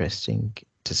very interesting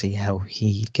to see how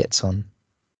he gets on.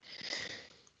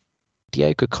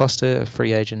 Diego Costa, a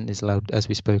free agent, is allowed, as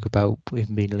we spoke about,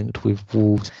 with being linked with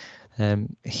Wolves.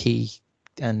 He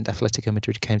and Atletico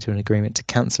Madrid came to an agreement to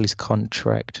cancel his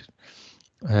contract.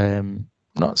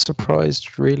 Not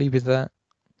surprised really with that.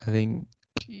 I think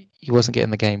he wasn't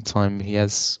getting the game time. He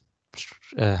has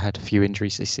had a few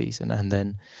injuries this season, and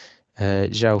then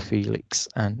João Felix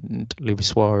and Luis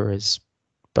Suarez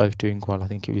both doing well. I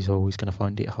think he was always going to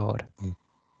find it hard.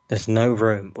 There's no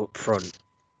room up front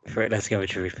for Atletico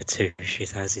Madrid for two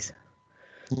shithouses.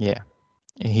 Yeah,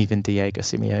 even Diego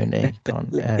Simeone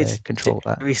can't control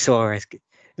that. Luis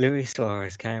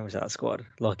Suarez came with that squad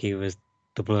like he was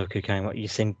the bloke who came.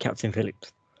 You've seen Captain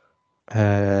Phillips?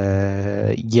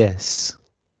 Yes.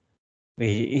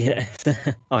 Yeah,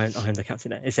 I'm the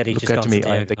captain now. He said he Look just got to me.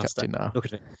 I am the captain now. Look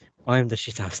at me. I am the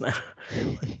shithouse now.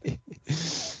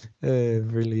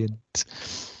 Brilliant.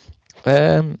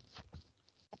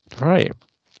 Right.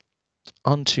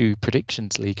 On to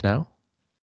Predictions League now.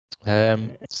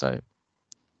 So.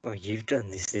 Well, you've done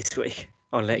this week.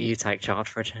 I'll let you take charge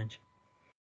for a change.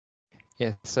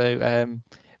 Yeah. So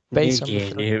based on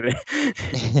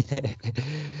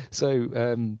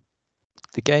so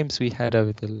the games we had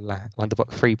over the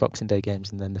 3 Boxing Day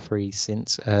games and then the 3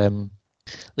 since.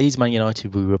 Leeds Man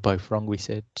United, we were both wrong. We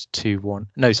said 2-1.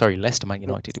 No, sorry, Leicester Man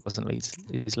United. It wasn't Leeds.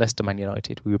 It was Leicester Man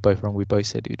United. We were both wrong. We both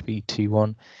said it would be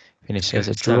 2-1. Finished as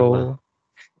a draw. Well.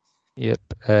 Yep.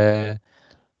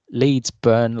 Leeds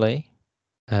Burnley.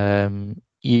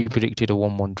 You predicted a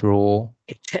 1-1 draw.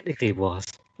 It technically was.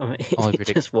 I mean,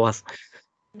 it just was.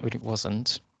 But it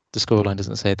wasn't. The scoreline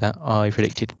doesn't say that. I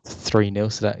predicted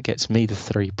 3-0, so that gets me the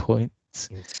 3 points.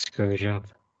 Screw job.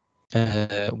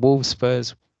 Wolves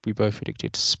Spurs. We both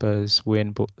predicted Spurs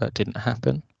win, but that didn't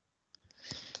happen.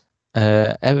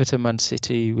 Everton Man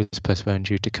City was postponed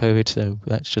due to COVID, so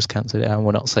that's just cancelled it out.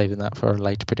 We're not saving that for our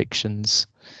later predictions.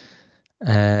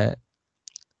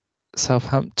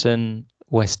 Southampton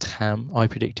West Ham. I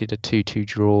predicted a 2-2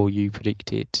 draw. You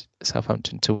predicted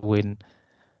Southampton to win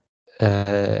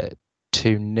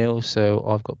 2-0. So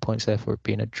I've got points there for it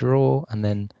being a draw. And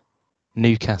then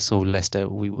Newcastle Leicester.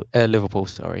 Liverpool.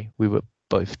 Sorry, we were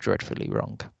both dreadfully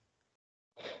wrong.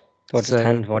 Well, just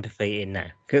hand my defeat in now,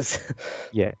 because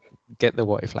yeah, get the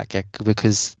white flag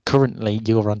because currently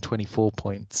you're on 24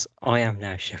 points. I am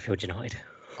now Sheffield United.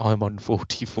 I'm on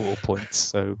 44 points,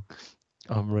 so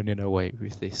I'm running away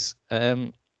with this.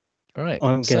 Right,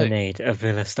 I'm gonna need a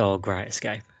Villa-style Great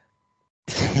Escape.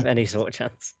 Any sort of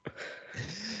chance.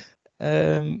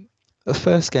 The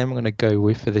first game I'm going to go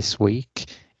with for this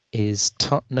week is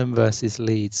Tottenham versus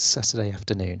Leeds Saturday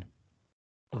afternoon.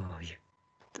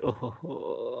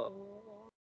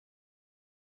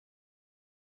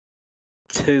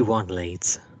 2-1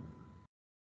 Leeds.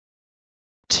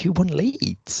 2-1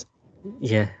 Leeds?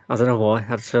 Yeah, I don't know why.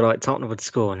 I just feel like Tottenham would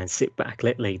score and then sit back,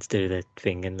 let Leeds do their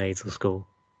thing, and Leeds will score.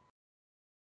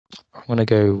 I'm going to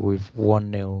go with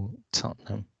 1-0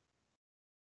 Tottenham.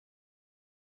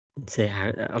 See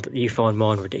how you find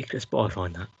mine ridiculous, but I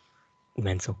find that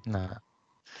mental. Nah.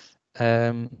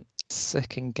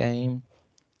 Second game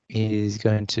is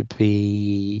going to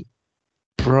be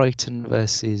Brighton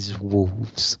versus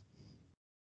Wolves.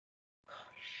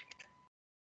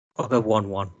 I'll go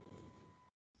 1-1.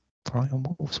 Brighton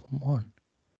Wolves 1-1.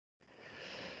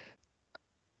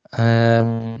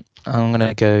 I'm going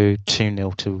to go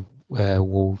 2-0 to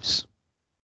Wolves.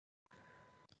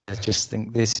 I just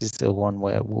think this is the one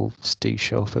where Wolves do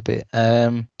show off a bit.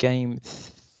 Game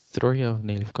 3, I've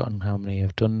nearly forgotten how many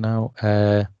I've done now.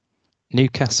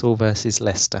 Newcastle versus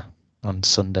Leicester on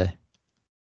Sunday.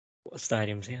 What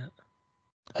stadium's he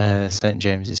at? St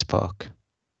James's Park.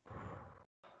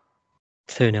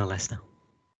 2-0 Leicester.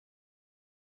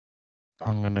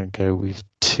 I'm going to go with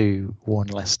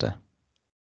 2-1 Leicester.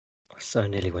 So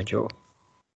nearly went draw.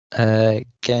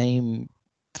 Game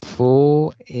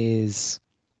 4 is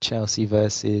Chelsea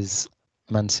versus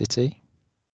Man City.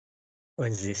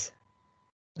 When's this?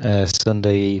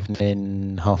 Sunday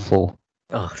evening, 4:30.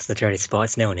 Oh, it's the dreaded spot.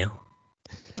 It's 0-0.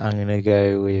 I'm going to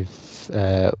go with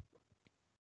 2-2.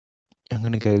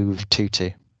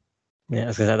 Yeah, I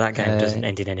was going to say that game doesn't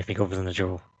end in anything other than a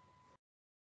draw.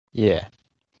 Yeah.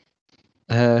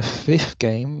 Fifth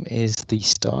game is the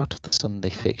start of the Sunday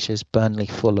fixtures, Burnley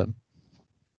Fulham,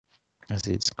 as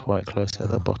it's quite close at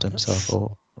the bottom. So I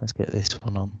thought, let's get this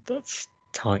one on. That's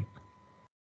tight.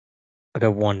 I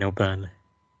go 1-0 Burnley.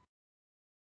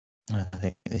 I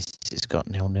think this has got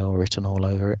 0-0 written all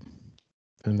over it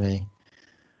for me.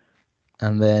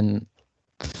 And then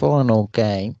final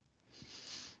game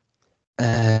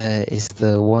is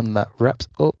the one that wraps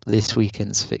up this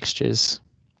weekend's fixtures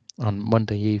on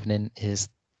Monday evening, is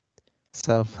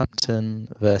Southampton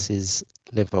versus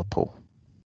Liverpool.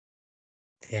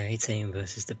 The A team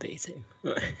versus the B team.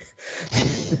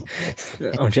 It's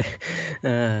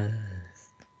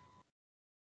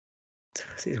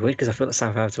weird because I feel like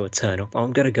Southampton would turn up.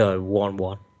 I'm going to go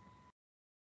 1-1.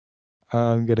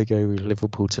 I'm going to go with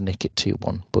Liverpool to nick it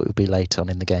 2-1, but it'll be late on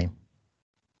in the game.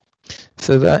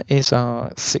 So that is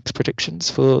our 6 predictions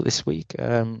for this week.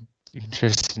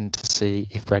 Interesting to see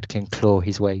if Brad can claw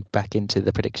his way back into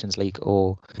the predictions league,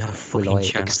 or will I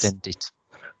extend it?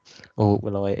 Or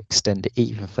will I extend it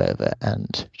even further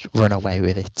and run away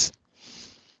with it?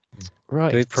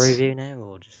 Right. Do we preview now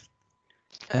or just?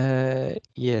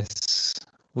 Yes.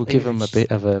 We'll give them a bit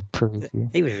of a preview.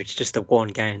 Even if it's just the one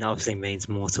game, that obviously means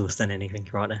more to us than anything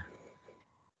right now.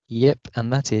 Yep,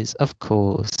 and that is, of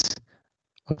course,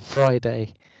 on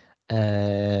Friday.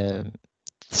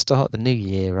 Start the new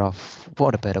year off.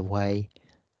 What a better way.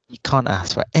 You can't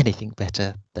ask for anything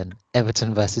better than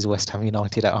Everton versus West Ham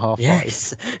United at 5:30.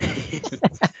 Yes.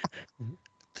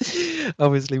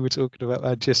 Obviously, we're talking about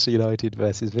Manchester United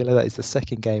versus Villa. That is the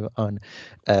second game on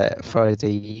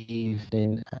Friday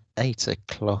evening at 8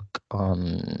 o'clock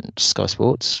on Sky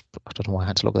Sports. I don't know why I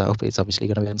had to look that up. It's obviously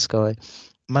going to be on Sky.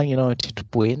 Man United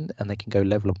win and they can go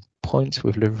level on points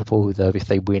with Liverpool, though if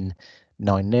they win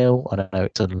 9-0, I don't know,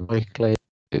 it's unlikely.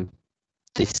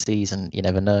 This season, you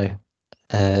never know.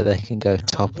 They can go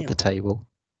top of the table.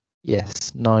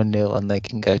 Yes, 9-0 and they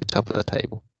can go top of the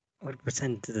table. I would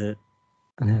pretend that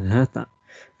I never heard that.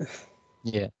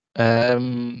 Yeah.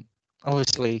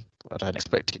 Obviously, I don't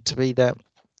expect it to be that.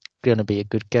 Going to be a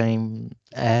good game.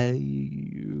 I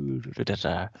mean,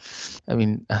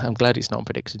 I'm glad it's not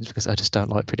predictions because I just don't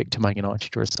like predicting Man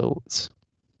United results.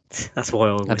 That's why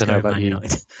I always don't know go about Man you.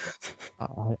 United.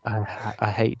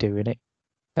 I hate doing it.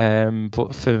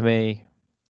 But for me,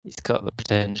 it's got the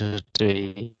potential to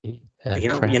be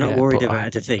You're not worried about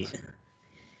a defeat?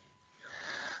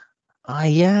 I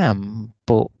am,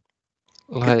 but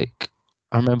like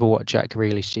I remember what Jack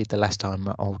Grealish did the last time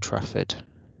at Old Trafford.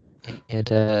 He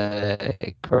had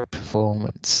a great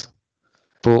performance,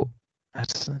 but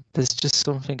there's just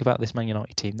something about this Man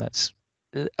United team that's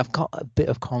I've got a bit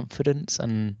of confidence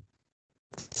and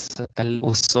a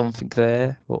little something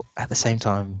there, but at the same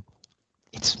time,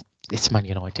 it's Man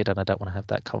United and I don't want to have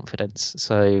that confidence.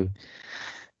 So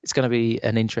it's going to be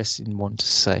an interesting one to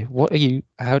say.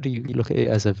 How do you look at it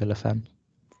as a Villa fan?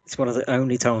 It's one of the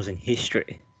only times in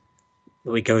history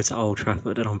that we go to Old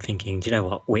Trafford and I'm thinking, do you know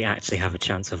what? We actually have a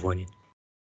chance of winning.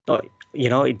 Like,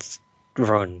 United's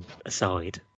run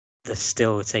aside, there's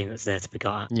still a team that's there to be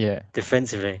got at. Yeah.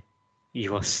 Defensively,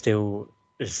 you are still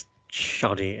as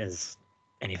shoddy as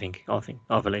anything,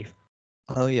 I believe.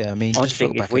 Oh yeah, I mean, I just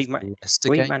think look if back we at the Leicester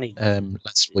we game manage,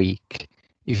 last week.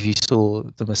 If you saw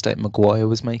the mistake Maguire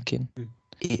was making,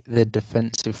 the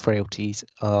defensive frailties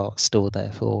are still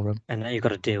there for him. and now you've got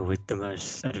to deal with the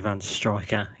most advanced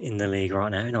striker in the league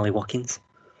right now, Ollie Watkins.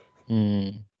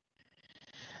 I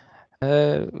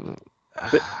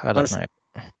don't know.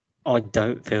 I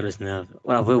don't feel as nervous.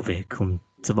 Well, I will be come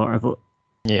tomorrow, but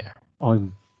yeah,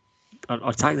 I'll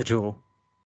take the draw.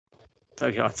 So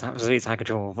I'd absolutely take a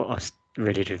draw, but I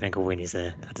really do think a win is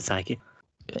there to take it.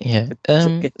 Yeah.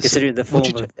 Considering the form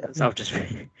the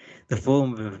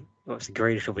form of obviously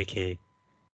Grealish will be key.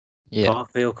 Yeah.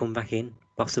 Parkville will come back in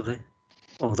possibly,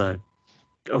 although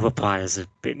other players have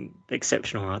been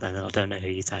exceptional right there. I don't know who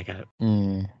you take out.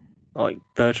 Like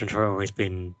Bertrand Traore has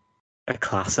been a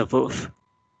class above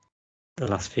the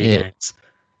last few games.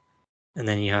 And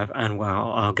then you have Anwar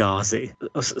Al-Ghazi.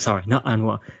 Oh, sorry, not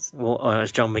Anwar.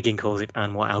 As John McGinn calls it,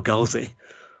 Anwar Al-Ghazi.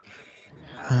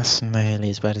 That's nearly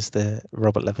as bad as the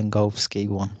Robert Lewandowski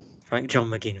one. Thank John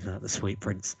McGinn for that, the Sweet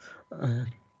Prince.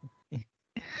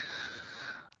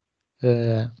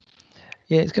 Yeah,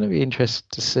 it's going to be interesting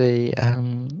to see.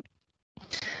 The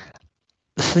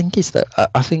thing is that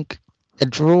I think a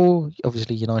draw,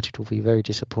 obviously United will be very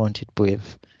disappointed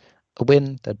with. A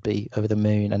win, they'd be over the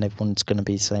moon, and everyone's going to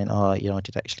be saying,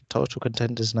 United actually title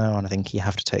contenders now, and I think you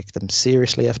have to take them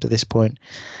seriously after this point.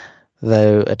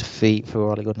 Though a defeat for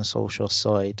Ole Gunnar Solskjaer's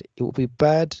side, it will be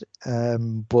bad.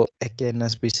 But again,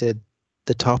 as we said,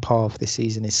 the top half of this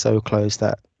season is so close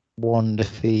that one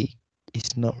defeat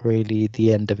is not really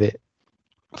the end of it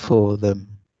for them.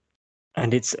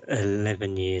 And it's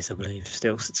 11 years, I believe,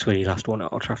 still since we last won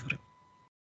at Old Trafford.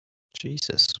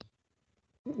 Jesus.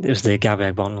 It was the Gabby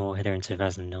Bonlaw header in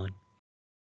 2009.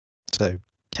 So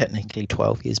technically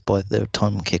 12 years by the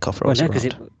time kickoff rolls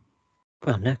around.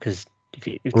 Because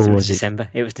it was December.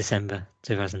 It was December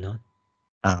 2009.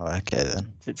 Oh, okay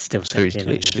then. It's still so it's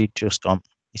literally just gone.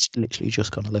 It's literally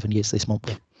just gone 11 years this month.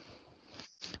 Yeah.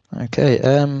 Okay.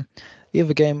 The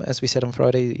other game, as we said on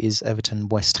Friday, is Everton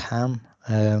West Ham.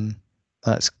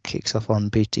 That kicks off on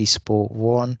BT Sport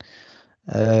 1.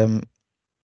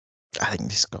 I think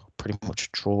this got pretty much a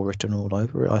draw written all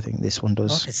over it. I think this one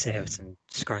does. I could see Everton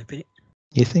scrape it.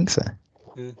 You think so?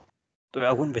 But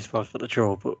I wouldn't be surprised for the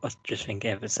draw, but I just think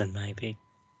Everton maybe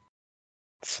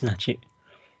snatch it.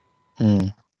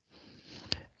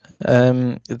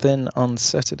 Then on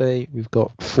Saturday, we've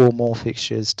got 4 more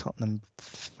fixtures. Tottenham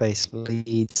face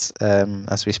Leeds.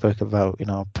 As we spoke about in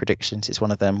our predictions, it's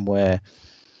one of them where,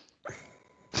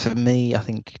 for me, I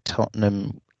think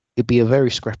Tottenham, it'd be a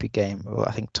very scrappy game.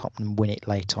 I think Tottenham win it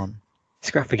late on.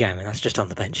 Scrappy game, and that's just on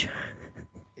the bench.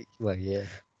 Well, yeah.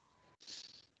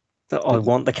 So I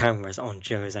want the cameras on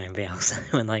Jose and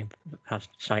Bielsa when they have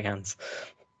shake hands.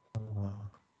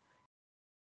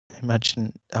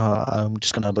 Imagine, I'm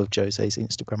just going to love Jose's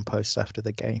Instagram post after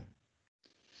the game,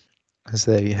 as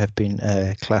they have been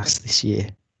class this year.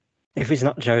 If it's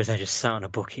not Jose just sat on a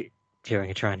bucket during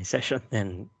a training session,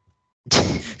 then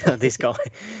This guy.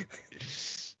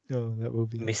 Oh, that will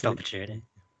be Missed opportunity.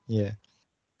 Yeah.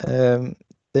 Then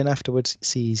afterwards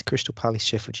sees Crystal Palace,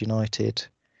 Sheffield United.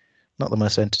 Not the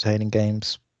most entertaining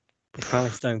games. If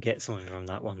Palace don't get something from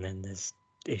that one, then there's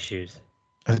issues.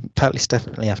 Palace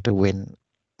definitely have to win.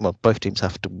 Well, both teams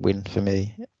have to win for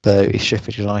me. Though if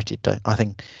Sheffield United don't, I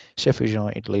think Sheffield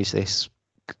United lose this.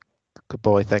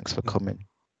 Goodbye. Thanks for coming.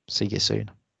 See you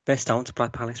soon. Best time to play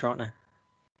Palace right now.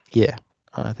 Yeah,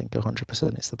 I think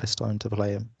 100% it's the best time to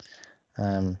play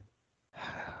them.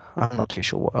 I'm not too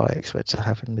sure what I expect to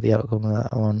happen with the outcome of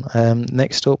that one.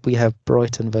 Next up, we have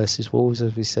Brighton versus Wolves.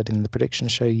 As we said in the prediction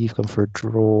show, you've gone for a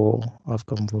draw. I've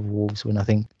gone for Wolves win. I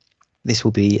think this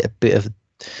will be a bit of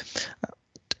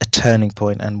a turning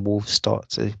point, and Wolves start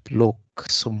to look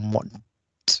somewhat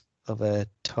of a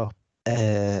top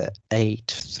 8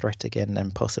 threat again,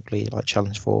 and possibly like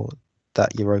challenge for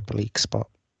that Europa League spot.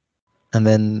 And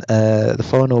then the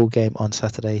final game on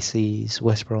Saturday sees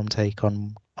West Brom take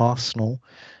on Arsenal.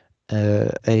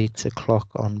 8 o'clock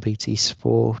on BT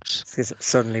Sport.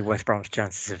 Suddenly West Brom's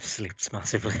chances have slipped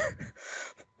massively.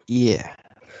 Yeah.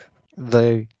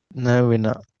 Though knowing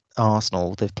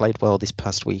Arsenal, they've played well this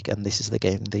past week, and this is the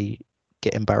game they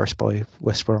get embarrassed by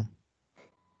West Brom.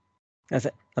 I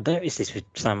noticed this with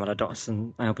Samuel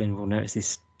Dotson. Albion will notice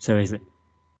this so easily.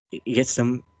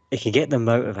 It can get them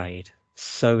motivated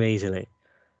so easily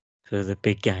for the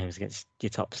big games against your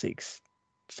top 6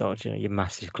 sides, your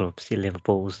massive clubs, your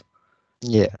Liverpools.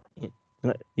 Yeah.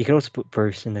 You can also put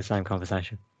Bruce in the same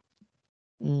conversation.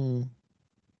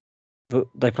 But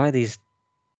they play these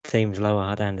teams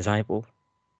lower down the table,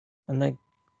 and they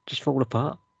just fall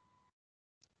apart.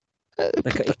 You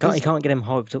can't get them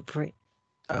hyped up for it.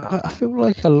 I feel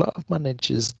like a lot of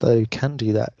managers though can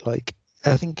do that. Like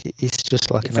I think it's just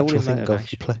like It's a natural all in thing of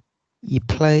motivation. you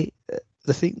play.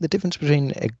 The difference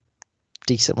between a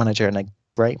decent manager and a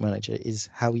great manager is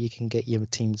how you can get your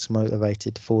teams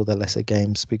motivated for the lesser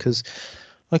games, because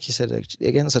like you said,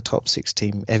 against a top 6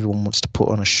 team, everyone wants to put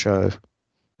on a show.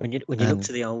 When you look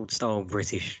to the old style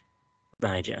British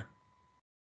manager,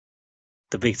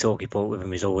 the big talking point with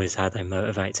them is always how they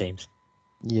motivate teams.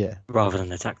 Yeah. Rather than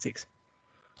the tactics.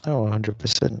 Oh,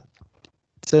 100%.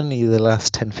 It's only the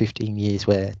last 10, 15 years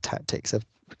where tactics have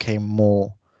become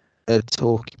more a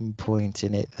talking point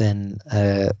in it than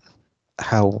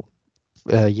how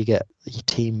you get your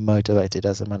team motivated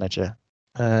as a manager.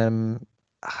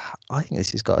 I think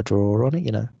this has got a draw on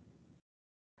it,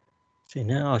 See,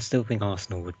 now I still think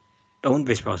Arsenal would. I wouldn't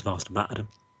be surprised if Arsenal battered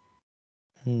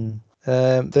them.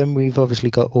 Then we've obviously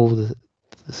got all the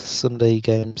Sunday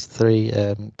games, 3,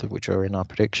 which are in our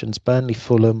predictions. Burnley,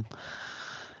 Fulham.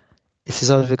 This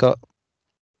has either got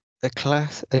a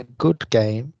good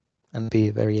game and be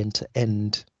a very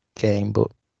end-to-end game,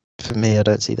 but for me, I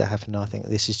don't see that happening. I think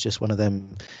this is just one of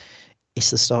them.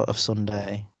 It's the start of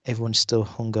Sunday. Everyone's still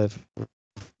hungover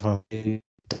from Tuesday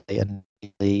and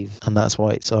leave, and that's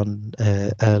why it's on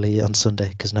early on Sunday,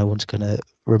 because no one's going to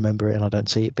remember it, and I don't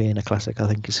see it being a classic. I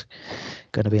think it's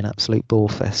going to be an absolute ball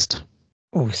fest.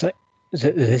 Oh, so is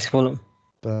this Fulham?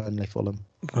 Burnley, Fulham.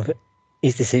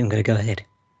 Is this even going to go ahead?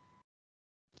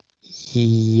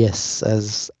 Yes,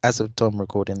 as of time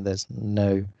recording, there's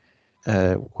no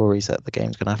worries that the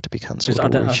game's going to have to be cancelled or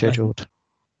rescheduled.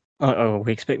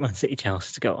 We expect Man City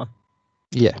Chelsea to go on.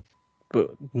 Yeah.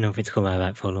 But nothing to come out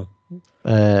about Fulham.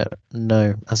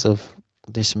 No, as of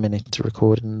this minute to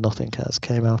record, nothing has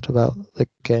came out about the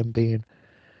game being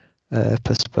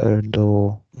postponed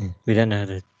or... We don't know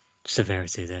the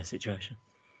severity of their situation.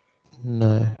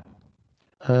 No.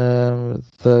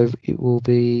 Though it will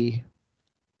be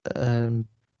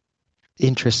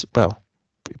interesting. Well,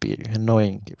 it'd be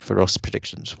annoying for us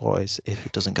predictions-wise if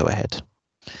it doesn't go ahead.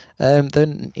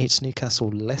 Then it's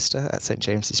Newcastle-Leicester at St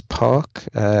James's Park.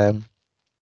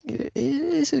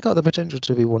 It's got the potential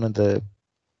to be one of the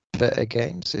better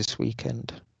games this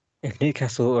weekend. If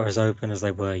Newcastle are as open as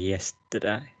they were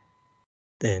yesterday,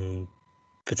 then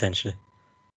potentially.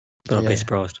 But I'll be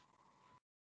surprised.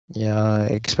 Yeah, I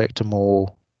expect a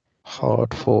more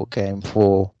hard-fought game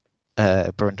for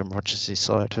Brendan Rodgers'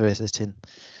 side visiting.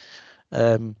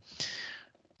 But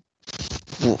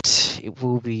it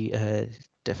will be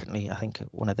definitely, I think,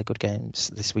 one of the good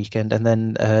games this weekend. And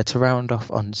then to round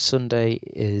off on Sunday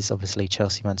is obviously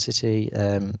Chelsea-Man City.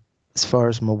 As far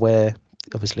as I'm aware,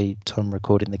 obviously, time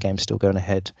recording, the game's still going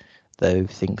ahead, though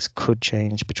things could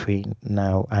change between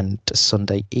now and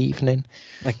Sunday evening.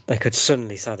 They could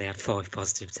suddenly say they had 5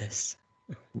 positive tests.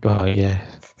 Oh, yeah.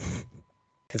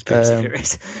 Conspiracy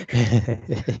theories.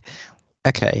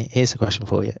 Okay, here's a question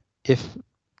for you.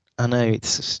 I know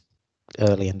it's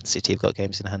early and City have got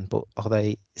games in hand, but are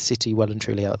they City well and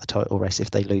truly out of the title race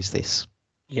if they lose this?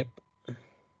 Yep.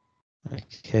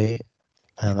 Okay.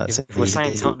 And that's if we're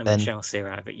saying Tottenham and then. Chelsea are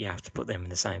out, but you have to put them in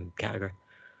the same category.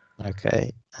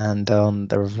 Okay. And on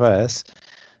the reverse,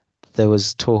 there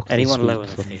was talk Anyone this week lower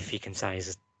than from... fifth, you can say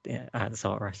is out of the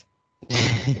title race.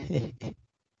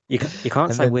 You can't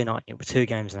And say then- we're not. We're 2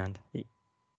 games in hand.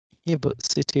 Yeah, but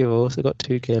City have also got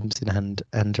 2 games in hand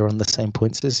and are on the same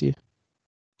points as you.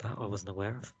 That I wasn't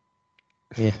aware of.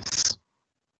 Yes.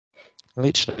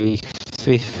 Literally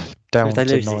 5th down If they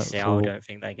to lose 9th. this year, I don't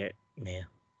think they get near.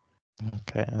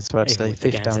 Okay, I was about to Even say with the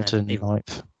 5th games down in to hand, even-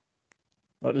 9th.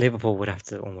 Like Liverpool would have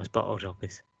to almost bottle job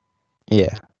this.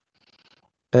 Yeah.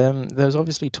 There's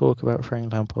obviously talk about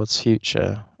Frank Lampard's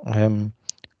future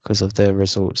because of their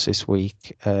results this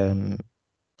week,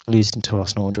 losing to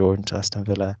Arsenal and drawing to Aston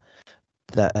Villa,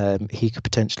 that he could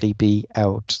potentially be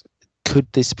out. Could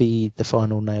this be the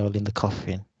final nail in the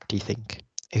coffin, do you think,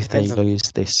 if they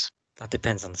lose this? That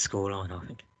depends on the scoreline, I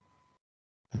think.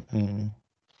 Mm.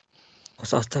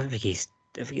 Also, I don't think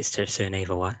it's too soon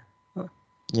either way.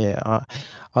 Yeah,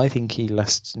 I think he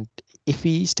lasts. If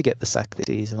he is to get the sack this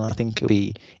season, I think it'll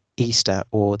be Easter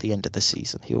or the end of the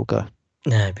season. He'll go.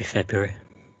 No, it'd be February.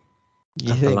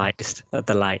 You At think? the latest. At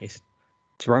the latest.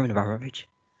 It's Roman Abramovich.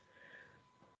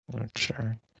 Not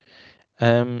sure.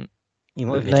 You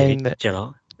might even name do that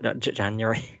July.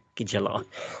 January. July.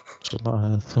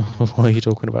 July. Why are you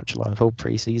talking about July? The whole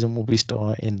pre-season will be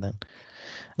starting then.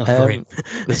 Not for him.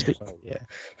 Yeah.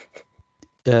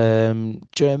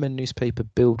 German newspaper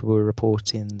Bild were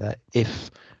reporting that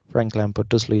if Frank Lampard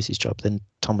does lose his job, then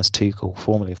Thomas Tuchel,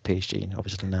 formerly of PSG, and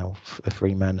obviously now a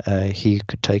free man, he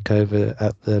could take over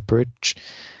at the Bridge.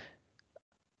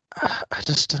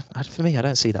 For me, I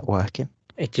don't see that working.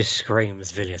 It just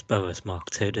screams Villas-Boas Mark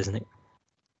II, doesn't it?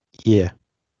 Yeah.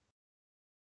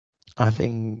 I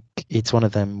think it's one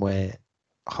of them where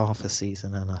half a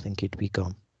season and I think he'd be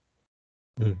gone.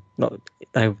 Not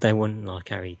they wouldn't like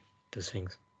how he does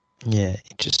things. Yeah,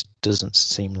 it just doesn't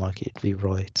seem like it'd be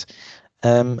right.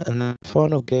 And the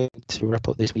final game to wrap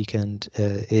up this weekend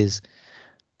is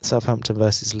Southampton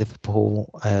versus Liverpool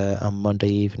on Monday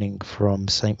evening from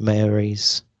St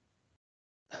Mary's.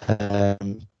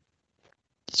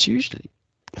 It's usually,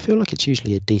 I feel like it's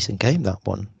usually a decent game, that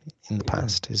one, in the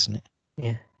past, isn't it?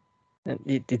 Yeah.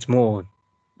 It's more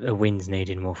a win's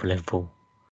needed more for Liverpool.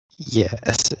 Yeah,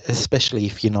 especially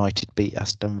if United beat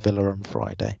Aston Villa on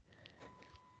Friday.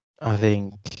 I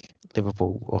think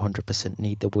Liverpool 100%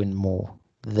 need the win more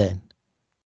than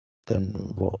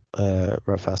what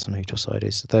Ralph Hasenhüttl's side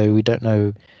is. Though we don't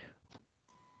know,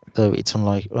 though it's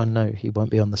unlike, oh no, he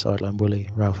won't be on the sideline, will he?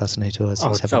 Ralph Hasenhüttl has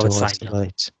he's having to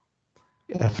isolate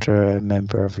after a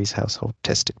member of his household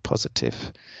tested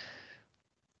positive.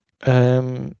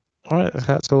 Right,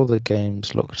 that's all the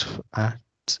games looked at.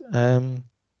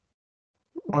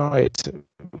 Right. So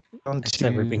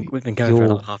we've been going for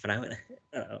like half an hour.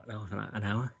 An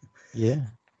hour. Yeah.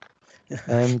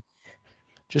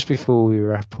 Just before we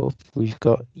wrap up, we've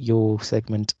got your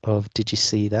segment of Did You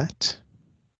See That?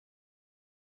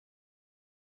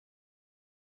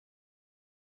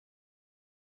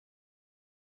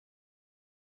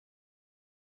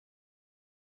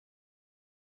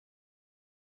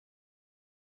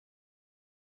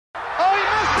 Oh, he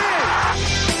missed it!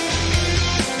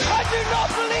 I do not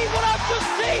believe what I've just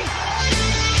seen!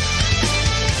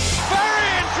 Very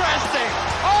interesting!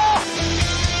 Oh!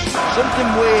 Something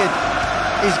weird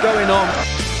is going on.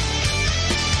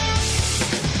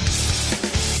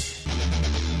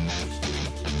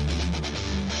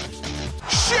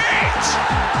 Shit!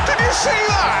 Did you see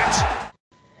that?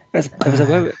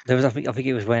 There was I think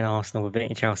it was when Arsenal were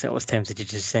beating Chelsea. I was tempted to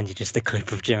just send you just a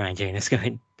clip of Jermaine Genius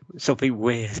going, something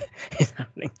weird is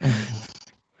happening.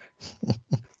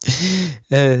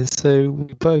 So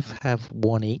we both have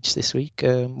one each this week.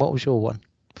 What was your one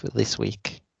for this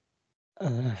week?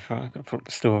 Right, I've got to put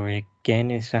the story again.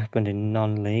 It's happened in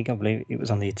non-league. I believe it was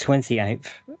on the 28th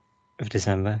of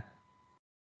December.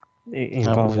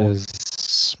 That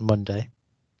was Monday.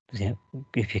 Yeah,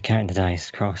 if you're counting the days,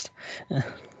 Christ.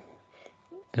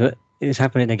 But it was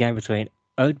happening in a game between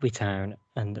Oadby Town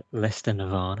and Leicester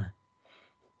Nirvana.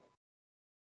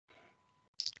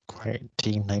 Great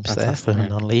team names Fantastic there for name.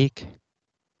 non-league.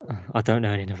 I don't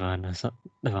know any Nirvana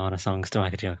songs to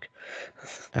make a joke.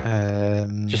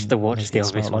 Just the watch the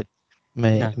obvious one.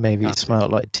 Maybe it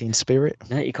smelled like Teen Spirit.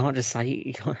 No, you can't just say it.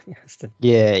 You can't.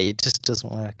 Yeah, it just doesn't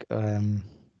work.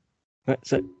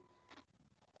 So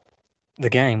the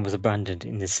game was abandoned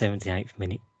in the 78th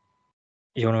minute.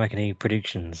 You want to make any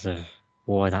predictions of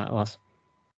why that was?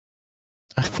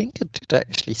 I think I did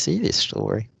actually see this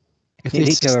story. If It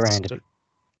this did go is around a bit.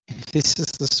 if this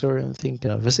is the story I'm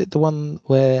thinking of, is it the one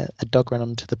where a dog ran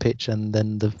onto the pitch and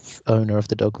then the owner of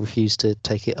the dog refused to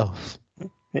take it off?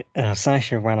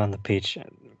 Sasha ran on the pitch.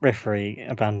 Referee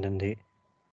abandoned it.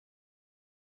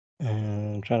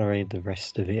 I'm trying to read the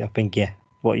rest of it. I think, yeah,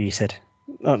 what you said.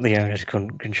 Not the owners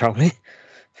couldn't control it.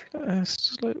 It's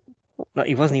just like,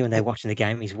 He wasn't even there watching the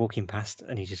game. He's walking past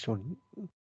and he just wouldn't.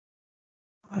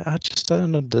 I just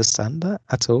don't understand that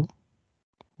at all.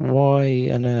 Why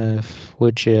on earth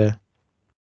would you?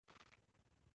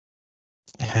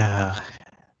 Yeah,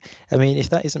 I mean, if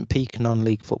that isn't peak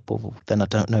non-league football, then I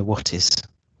don't know what is.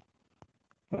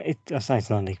 I say it's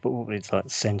non-league football, but it's like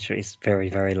century. It's very,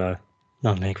 very low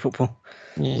non-league football.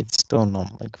 Yeah, it's still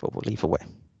non-league football either way.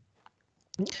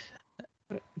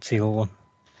 It's your one.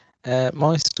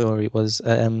 My story was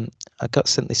I got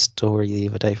sent this story the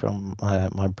other day from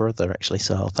my brother, actually,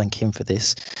 so I'll thank him for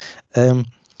this.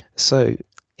 So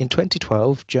in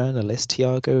 2012, journalist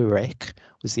Tiago Rec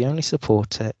was the only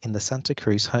supporter in the Santa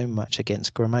Cruz home match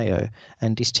against Gremio,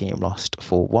 and his team lost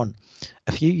 4-1.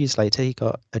 A few years later, he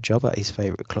got a job at his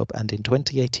favourite club, and in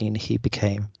 2018, he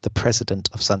became the president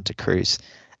of Santa Cruz.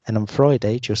 And on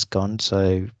Friday, just gone,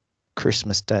 so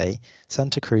Christmas Day,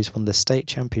 Santa Cruz won the state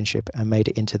championship and made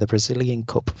it into the Brazilian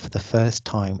Cup for the first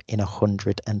time in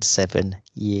 107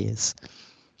 years.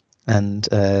 And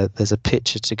there's a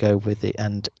picture to go with it,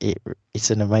 and it's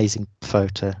an amazing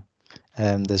photo.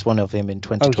 There's one of him in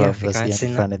 2012 as the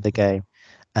only fan in the game,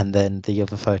 and then the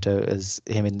other photo is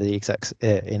him in the exact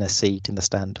in a seat in the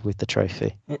stand with the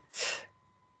trophy.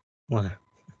 Wow.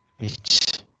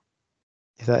 Which,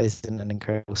 if that isn't an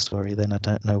incredible story, then I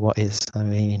don't know what is. I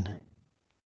mean,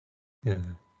 yeah,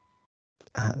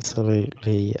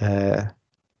 absolutely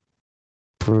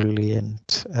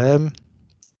brilliant.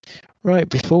 Right,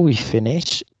 before we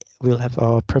finish, we'll have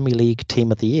our Premier League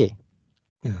Team of the Year.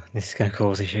 Yeah, this is going to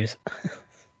cause issues.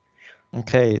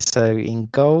 Okay, so in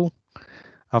goal,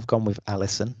 I've gone with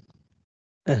Alisson.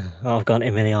 I've gone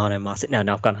Emiliano Martin. No,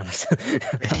 I've gone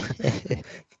Alisson.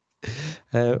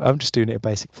 I'm just doing it a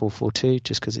basic 4-4-2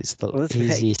 just because it's the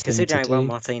easiest thing to do. Considering what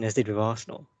Martinez did with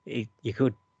Arsenal, you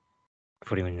could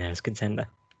put him in there as contender.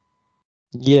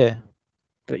 Yeah.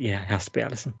 But yeah, it has to be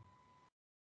Alisson.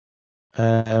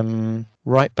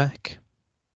 Right back,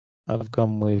 I've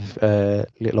gone with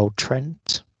little old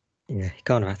Trent. Yeah, he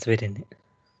kind of had to be, didn't it?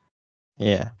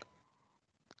 Yeah.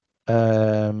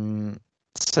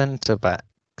 Centre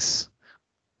backs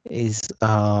is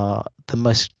the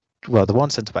most. Well, the one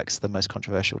centre back is the most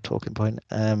controversial talking point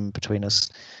between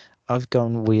us. I've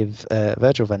gone with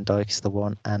Virgil van Dijk as the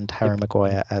one and Harry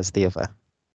Maguire as the other.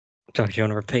 Sorry, do you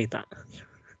want to repeat that?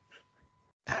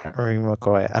 Harry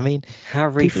Maguire. I mean,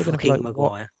 Harry people are gonna be fucking like,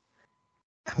 Maguire.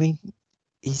 I mean,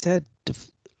 he's had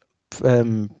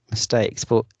mistakes,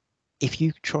 but if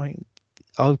you try,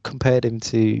 I've compared him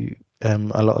to a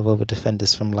lot of other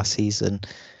defenders from last season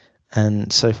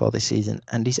and so far this season,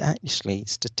 and he's actually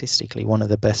statistically one of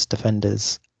the best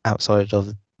defenders outside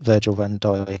of Virgil van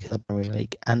Dijk in the Premier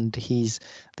League, and he's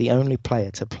the only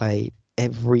player to play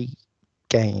every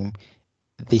game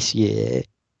this year.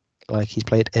 Like, he's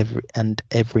played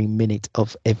every minute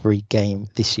of every game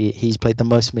this year. He's played the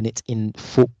most minutes in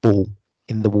football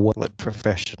in the world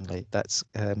professionally. That's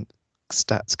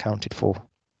stats counted for.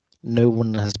 No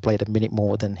one has played a minute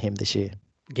more than him this year.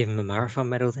 Give him a marathon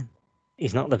medal then.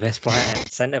 He's not the best player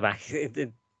centre back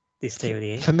this team of the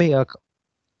year. For me,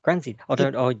 Granted,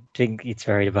 I think it's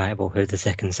very debatable who the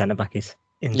second centre back is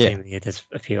in the team of the year. There's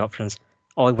a few options.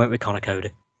 I went with Connor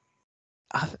Cody.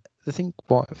 The thing,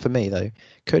 for me though,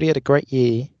 Cody had a great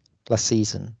year last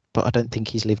season, but I don't think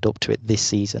he's lived up to it this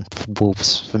season for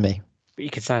Wolves, for me. But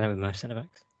you could say that with most centre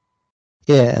backs.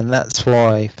 Yeah, and that's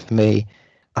why, for me,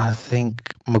 I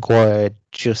think Maguire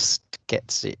just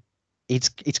gets it.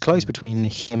 It's close between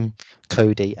him,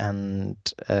 Cody, and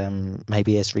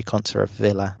maybe Esri Konsa of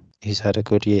Villa, who's had a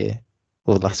good year,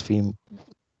 or the last few,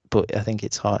 but I think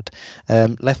it's hard.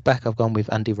 Left back, I've gone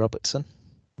with Andy Robertson.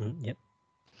 Yep.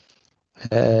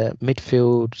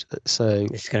 Midfield, so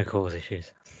it's going to cause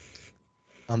issues.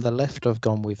 On the left, I've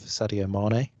gone with Sadio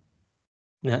Mane.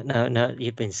 No,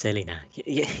 you've been silly now.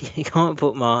 You can't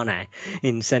put Mane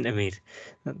in centre mid.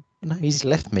 No, he's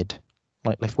left mid,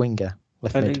 like left winger,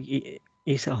 left mid.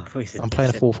 I'm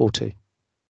playing a 4-4-2.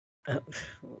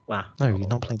 Wow. No, you're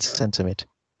not playing centre mid.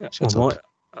 Shut up.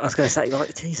 I was going to say,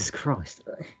 like, Jesus Christ.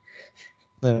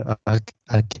 No, I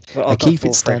keep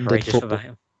it standard football.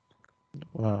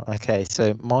 Well, okay,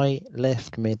 so my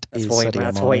left mid is Sadio Mane.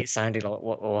 That's why it sounded like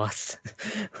what?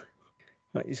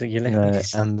 So your left mid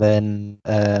is... And then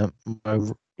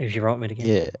who's your right mid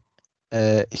again?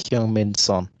 Yeah, Heung-min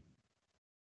Son.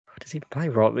 Does he play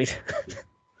right mid?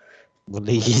 Well,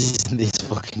 he's in this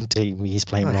fucking team. He's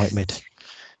playing right mid.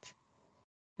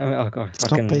 I mean, I It's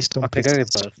not based on can go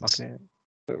with both. positions.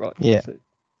 But right. Yeah. So,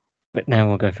 but now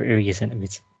we'll go for who are your centre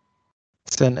mids?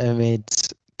 Centre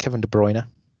mids, Kevin De Bruyne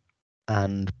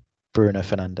and Bruno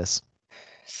Fernandes.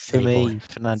 For me,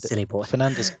 Silly boy.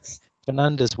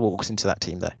 Fernandes walks into that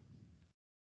team though.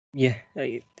 Yeah,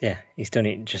 he's done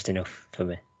it just enough for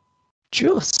me.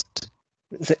 Just.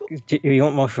 So, do you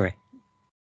want my three?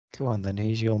 Come on then,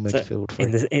 who's your midfield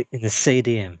in three? the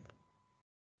CDM?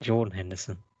 Jordan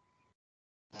Henderson.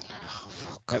 Oh,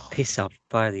 fuck Like, off. piss off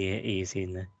by the easy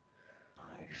in there. Oh,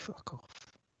 fuck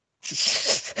off.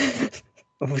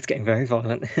 Oh, it's getting very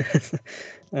violent.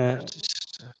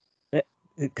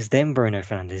 Because then Bruno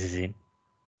Fernandes is in,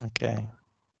 Okay.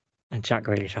 and Jack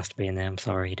Grealish has to be in there. I'm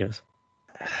sorry, he does.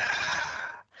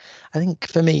 I think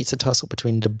for me it's a toss up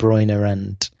between De Bruyne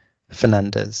and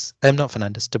Fernandes. Not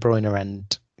Fernandes, De Bruyne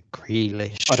and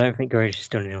Grealish. I don't think Grealish has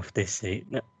done enough this season.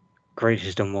 No, Grealish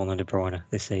has done more than De Bruyne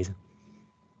this season.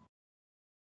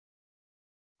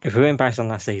 If we went based on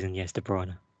last season, yes, De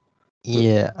Bruyne.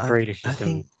 Yeah, Grealish I has done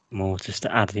think more just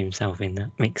to add himself in that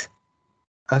mix.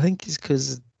 I think it's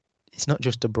because it's not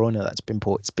just De Bruyne that's been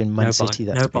bought; it's been Man City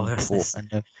that's been bought,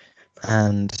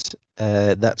 and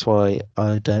that's why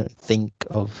I don't think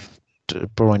of De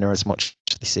Bruyne as much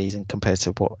this season compared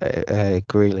to what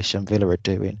Grealish and Villa are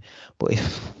doing. But I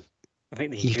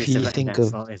think the if injuries you have let him think down of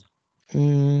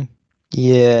slightly.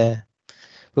 yeah,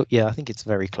 but yeah, I think it's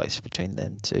very close between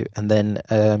them two. And then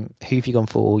who have you gone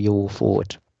for your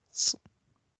forward?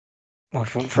 My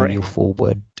front For three. your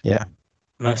forward, yeah.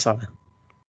 Mo Salah.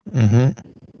 Mm-hmm.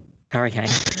 Harry Kane.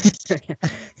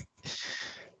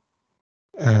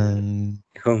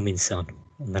 Heung-min Son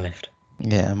on the left.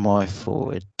 Yeah, my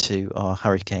forward two are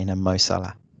Harry Kane and Mo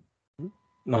Salah.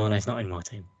 Mane's not in my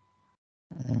team.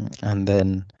 And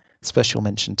then special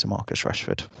mention to Marcus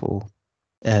Rashford for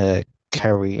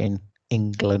carrying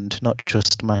England, not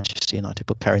just Manchester United,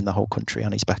 but carrying the whole country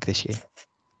on his back this year.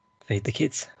 Feed the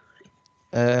kids.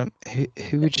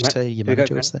 Who would you say your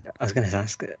manager was then? I was going to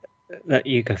ask. Let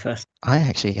you go first. I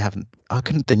actually haven't. I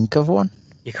couldn't think of one.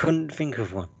 You couldn't think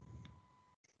of one.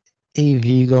 Who have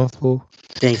you gone for?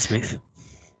 Dean Smith.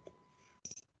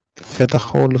 For the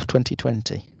whole of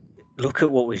 2020. Look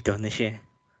at what we've done this year.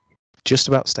 Just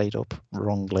about stayed up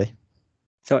wrongly.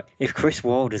 So if Chris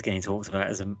Wilder's getting talked about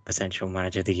as a potential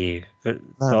manager of the year,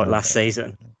 last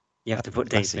season, you have to put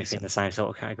Dean Smith in the same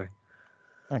sort of category.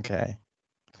 Okay,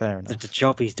 fair enough. The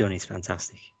job he's done is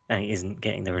fantastic, and he isn't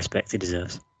getting the respect he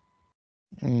deserves.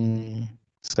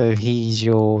 So he's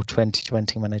your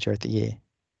 2020 manager of the year?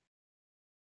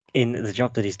 In the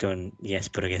job that he's done, yes,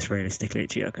 but I guess realistically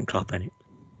it's Jurgen Klopp, ain't it?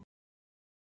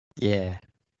 Yeah.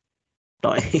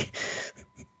 Like,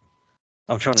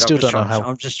 I'm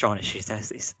just trying to shit out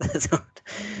this.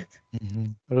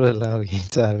 I'll allow you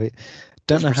to have it.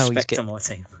 Don't know how he's on my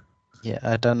team. Yeah,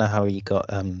 I don't know how he got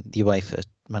the UEFA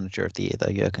manager of the year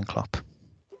though, Jurgen Klopp.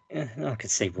 Yeah, I can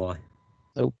see why.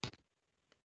 Nope.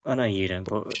 I know you don't,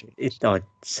 but I'd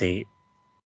see it.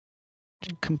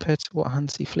 Compared to what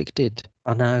Hansi Flick did.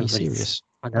 I know. Are you serious?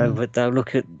 I know, but they'll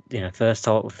look at first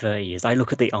title for 30 years. They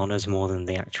look at the honours more than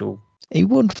the actual. He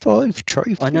won 5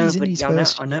 trophies. I know, in his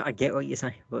first... I know. I get what you're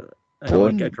saying, but I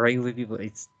don't agree with you. But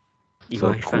it's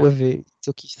whether it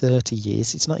took you 30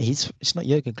 years. It's not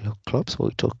Jurgen Klopp's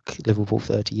fault. It took Liverpool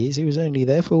 30 years. He was only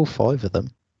there for all 5 of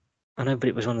them. I know, but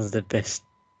it was one of the best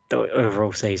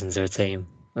overall seasons of a team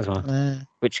as well.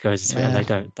 Which goes to they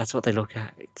don't. That's what they look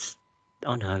at.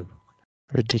 I know.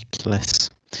 Ridiculous.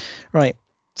 Right.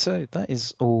 So that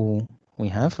is all we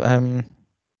have.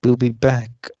 We'll be back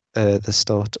the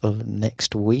start of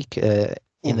next week in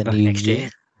the new next year.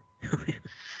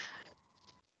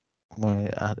 Well,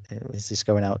 is this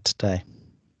going out today?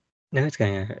 No, it's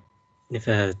going out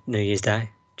for New Year's Day,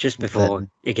 just before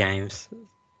your games.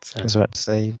 So. I was about to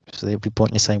say, so they'll be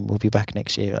pointless saying we'll be back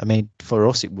next year. I mean, for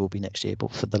us it will be next year,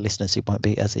 but for the listeners it won't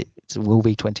be, as it will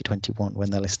be 2021 when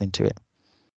they're listening to it.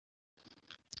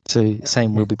 So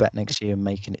saying we'll be back next year and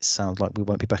making it sound like we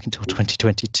won't be back until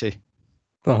 2022.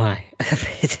 Why?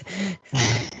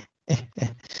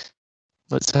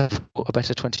 Let's have a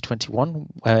better 2021.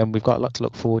 We've got a lot to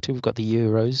look forward to. We've got the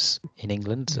Euros in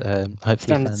England.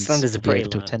 Hopefully standards are pretty able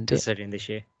to attend it. This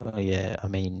year. Oh yeah, I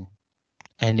mean,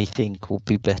 anything will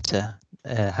be better.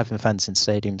 Having fans in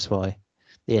stadiums by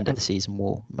the end of the season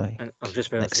will make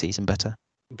next season better.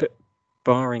 But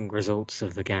barring results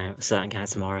of the game, certain game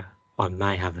tomorrow, I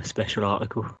may have a special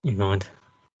article in mind.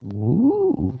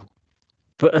 Ooh.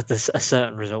 But a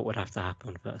certain result would have to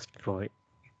happen first before it.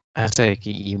 I take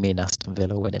you mean Aston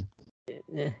Villa winning?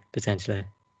 Yeah, potentially.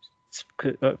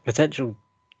 potential.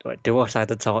 Like, do I say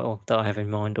the title that I have in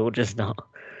mind, or just not?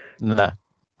 No,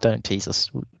 don't tease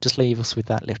us. Just leave us with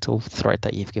that little thread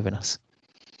that you've given us.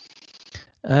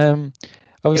 It'll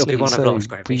Obviously, be one of so life's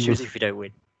great missions if you don't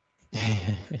win.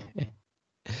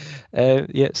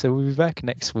 So we'll be back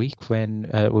next week when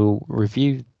we'll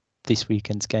review this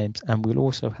weekend's games, and we'll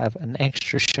also have an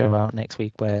extra show out next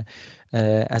week where,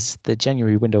 as the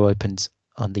January window opens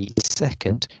on the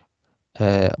 2nd,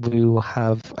 we will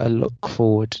have a look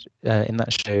forward in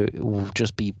that show. It will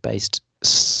just be based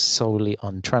solely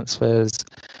on transfers.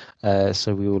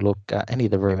 So we will look at any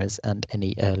of the rumours and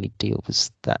any early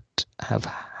deals that have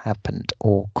happened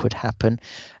or could happen.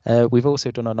 We've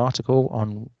also done an article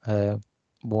on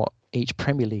what each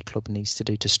Premier League club needs to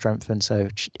do to strengthen. So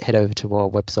head over to our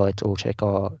website or check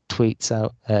our tweets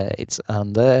out. It's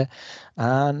on there.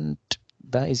 And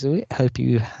that is it. Hope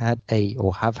you have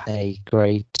a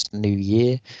great new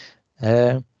year.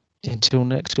 Until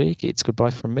next week, it's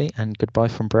goodbye from me and goodbye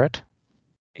from Brad.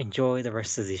 Enjoy the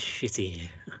rest of this shitty year.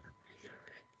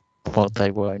 Well,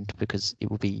 they won't because it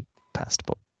will be past,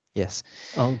 but yes.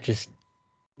 I'll just...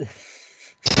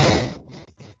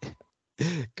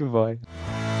 Goodbye.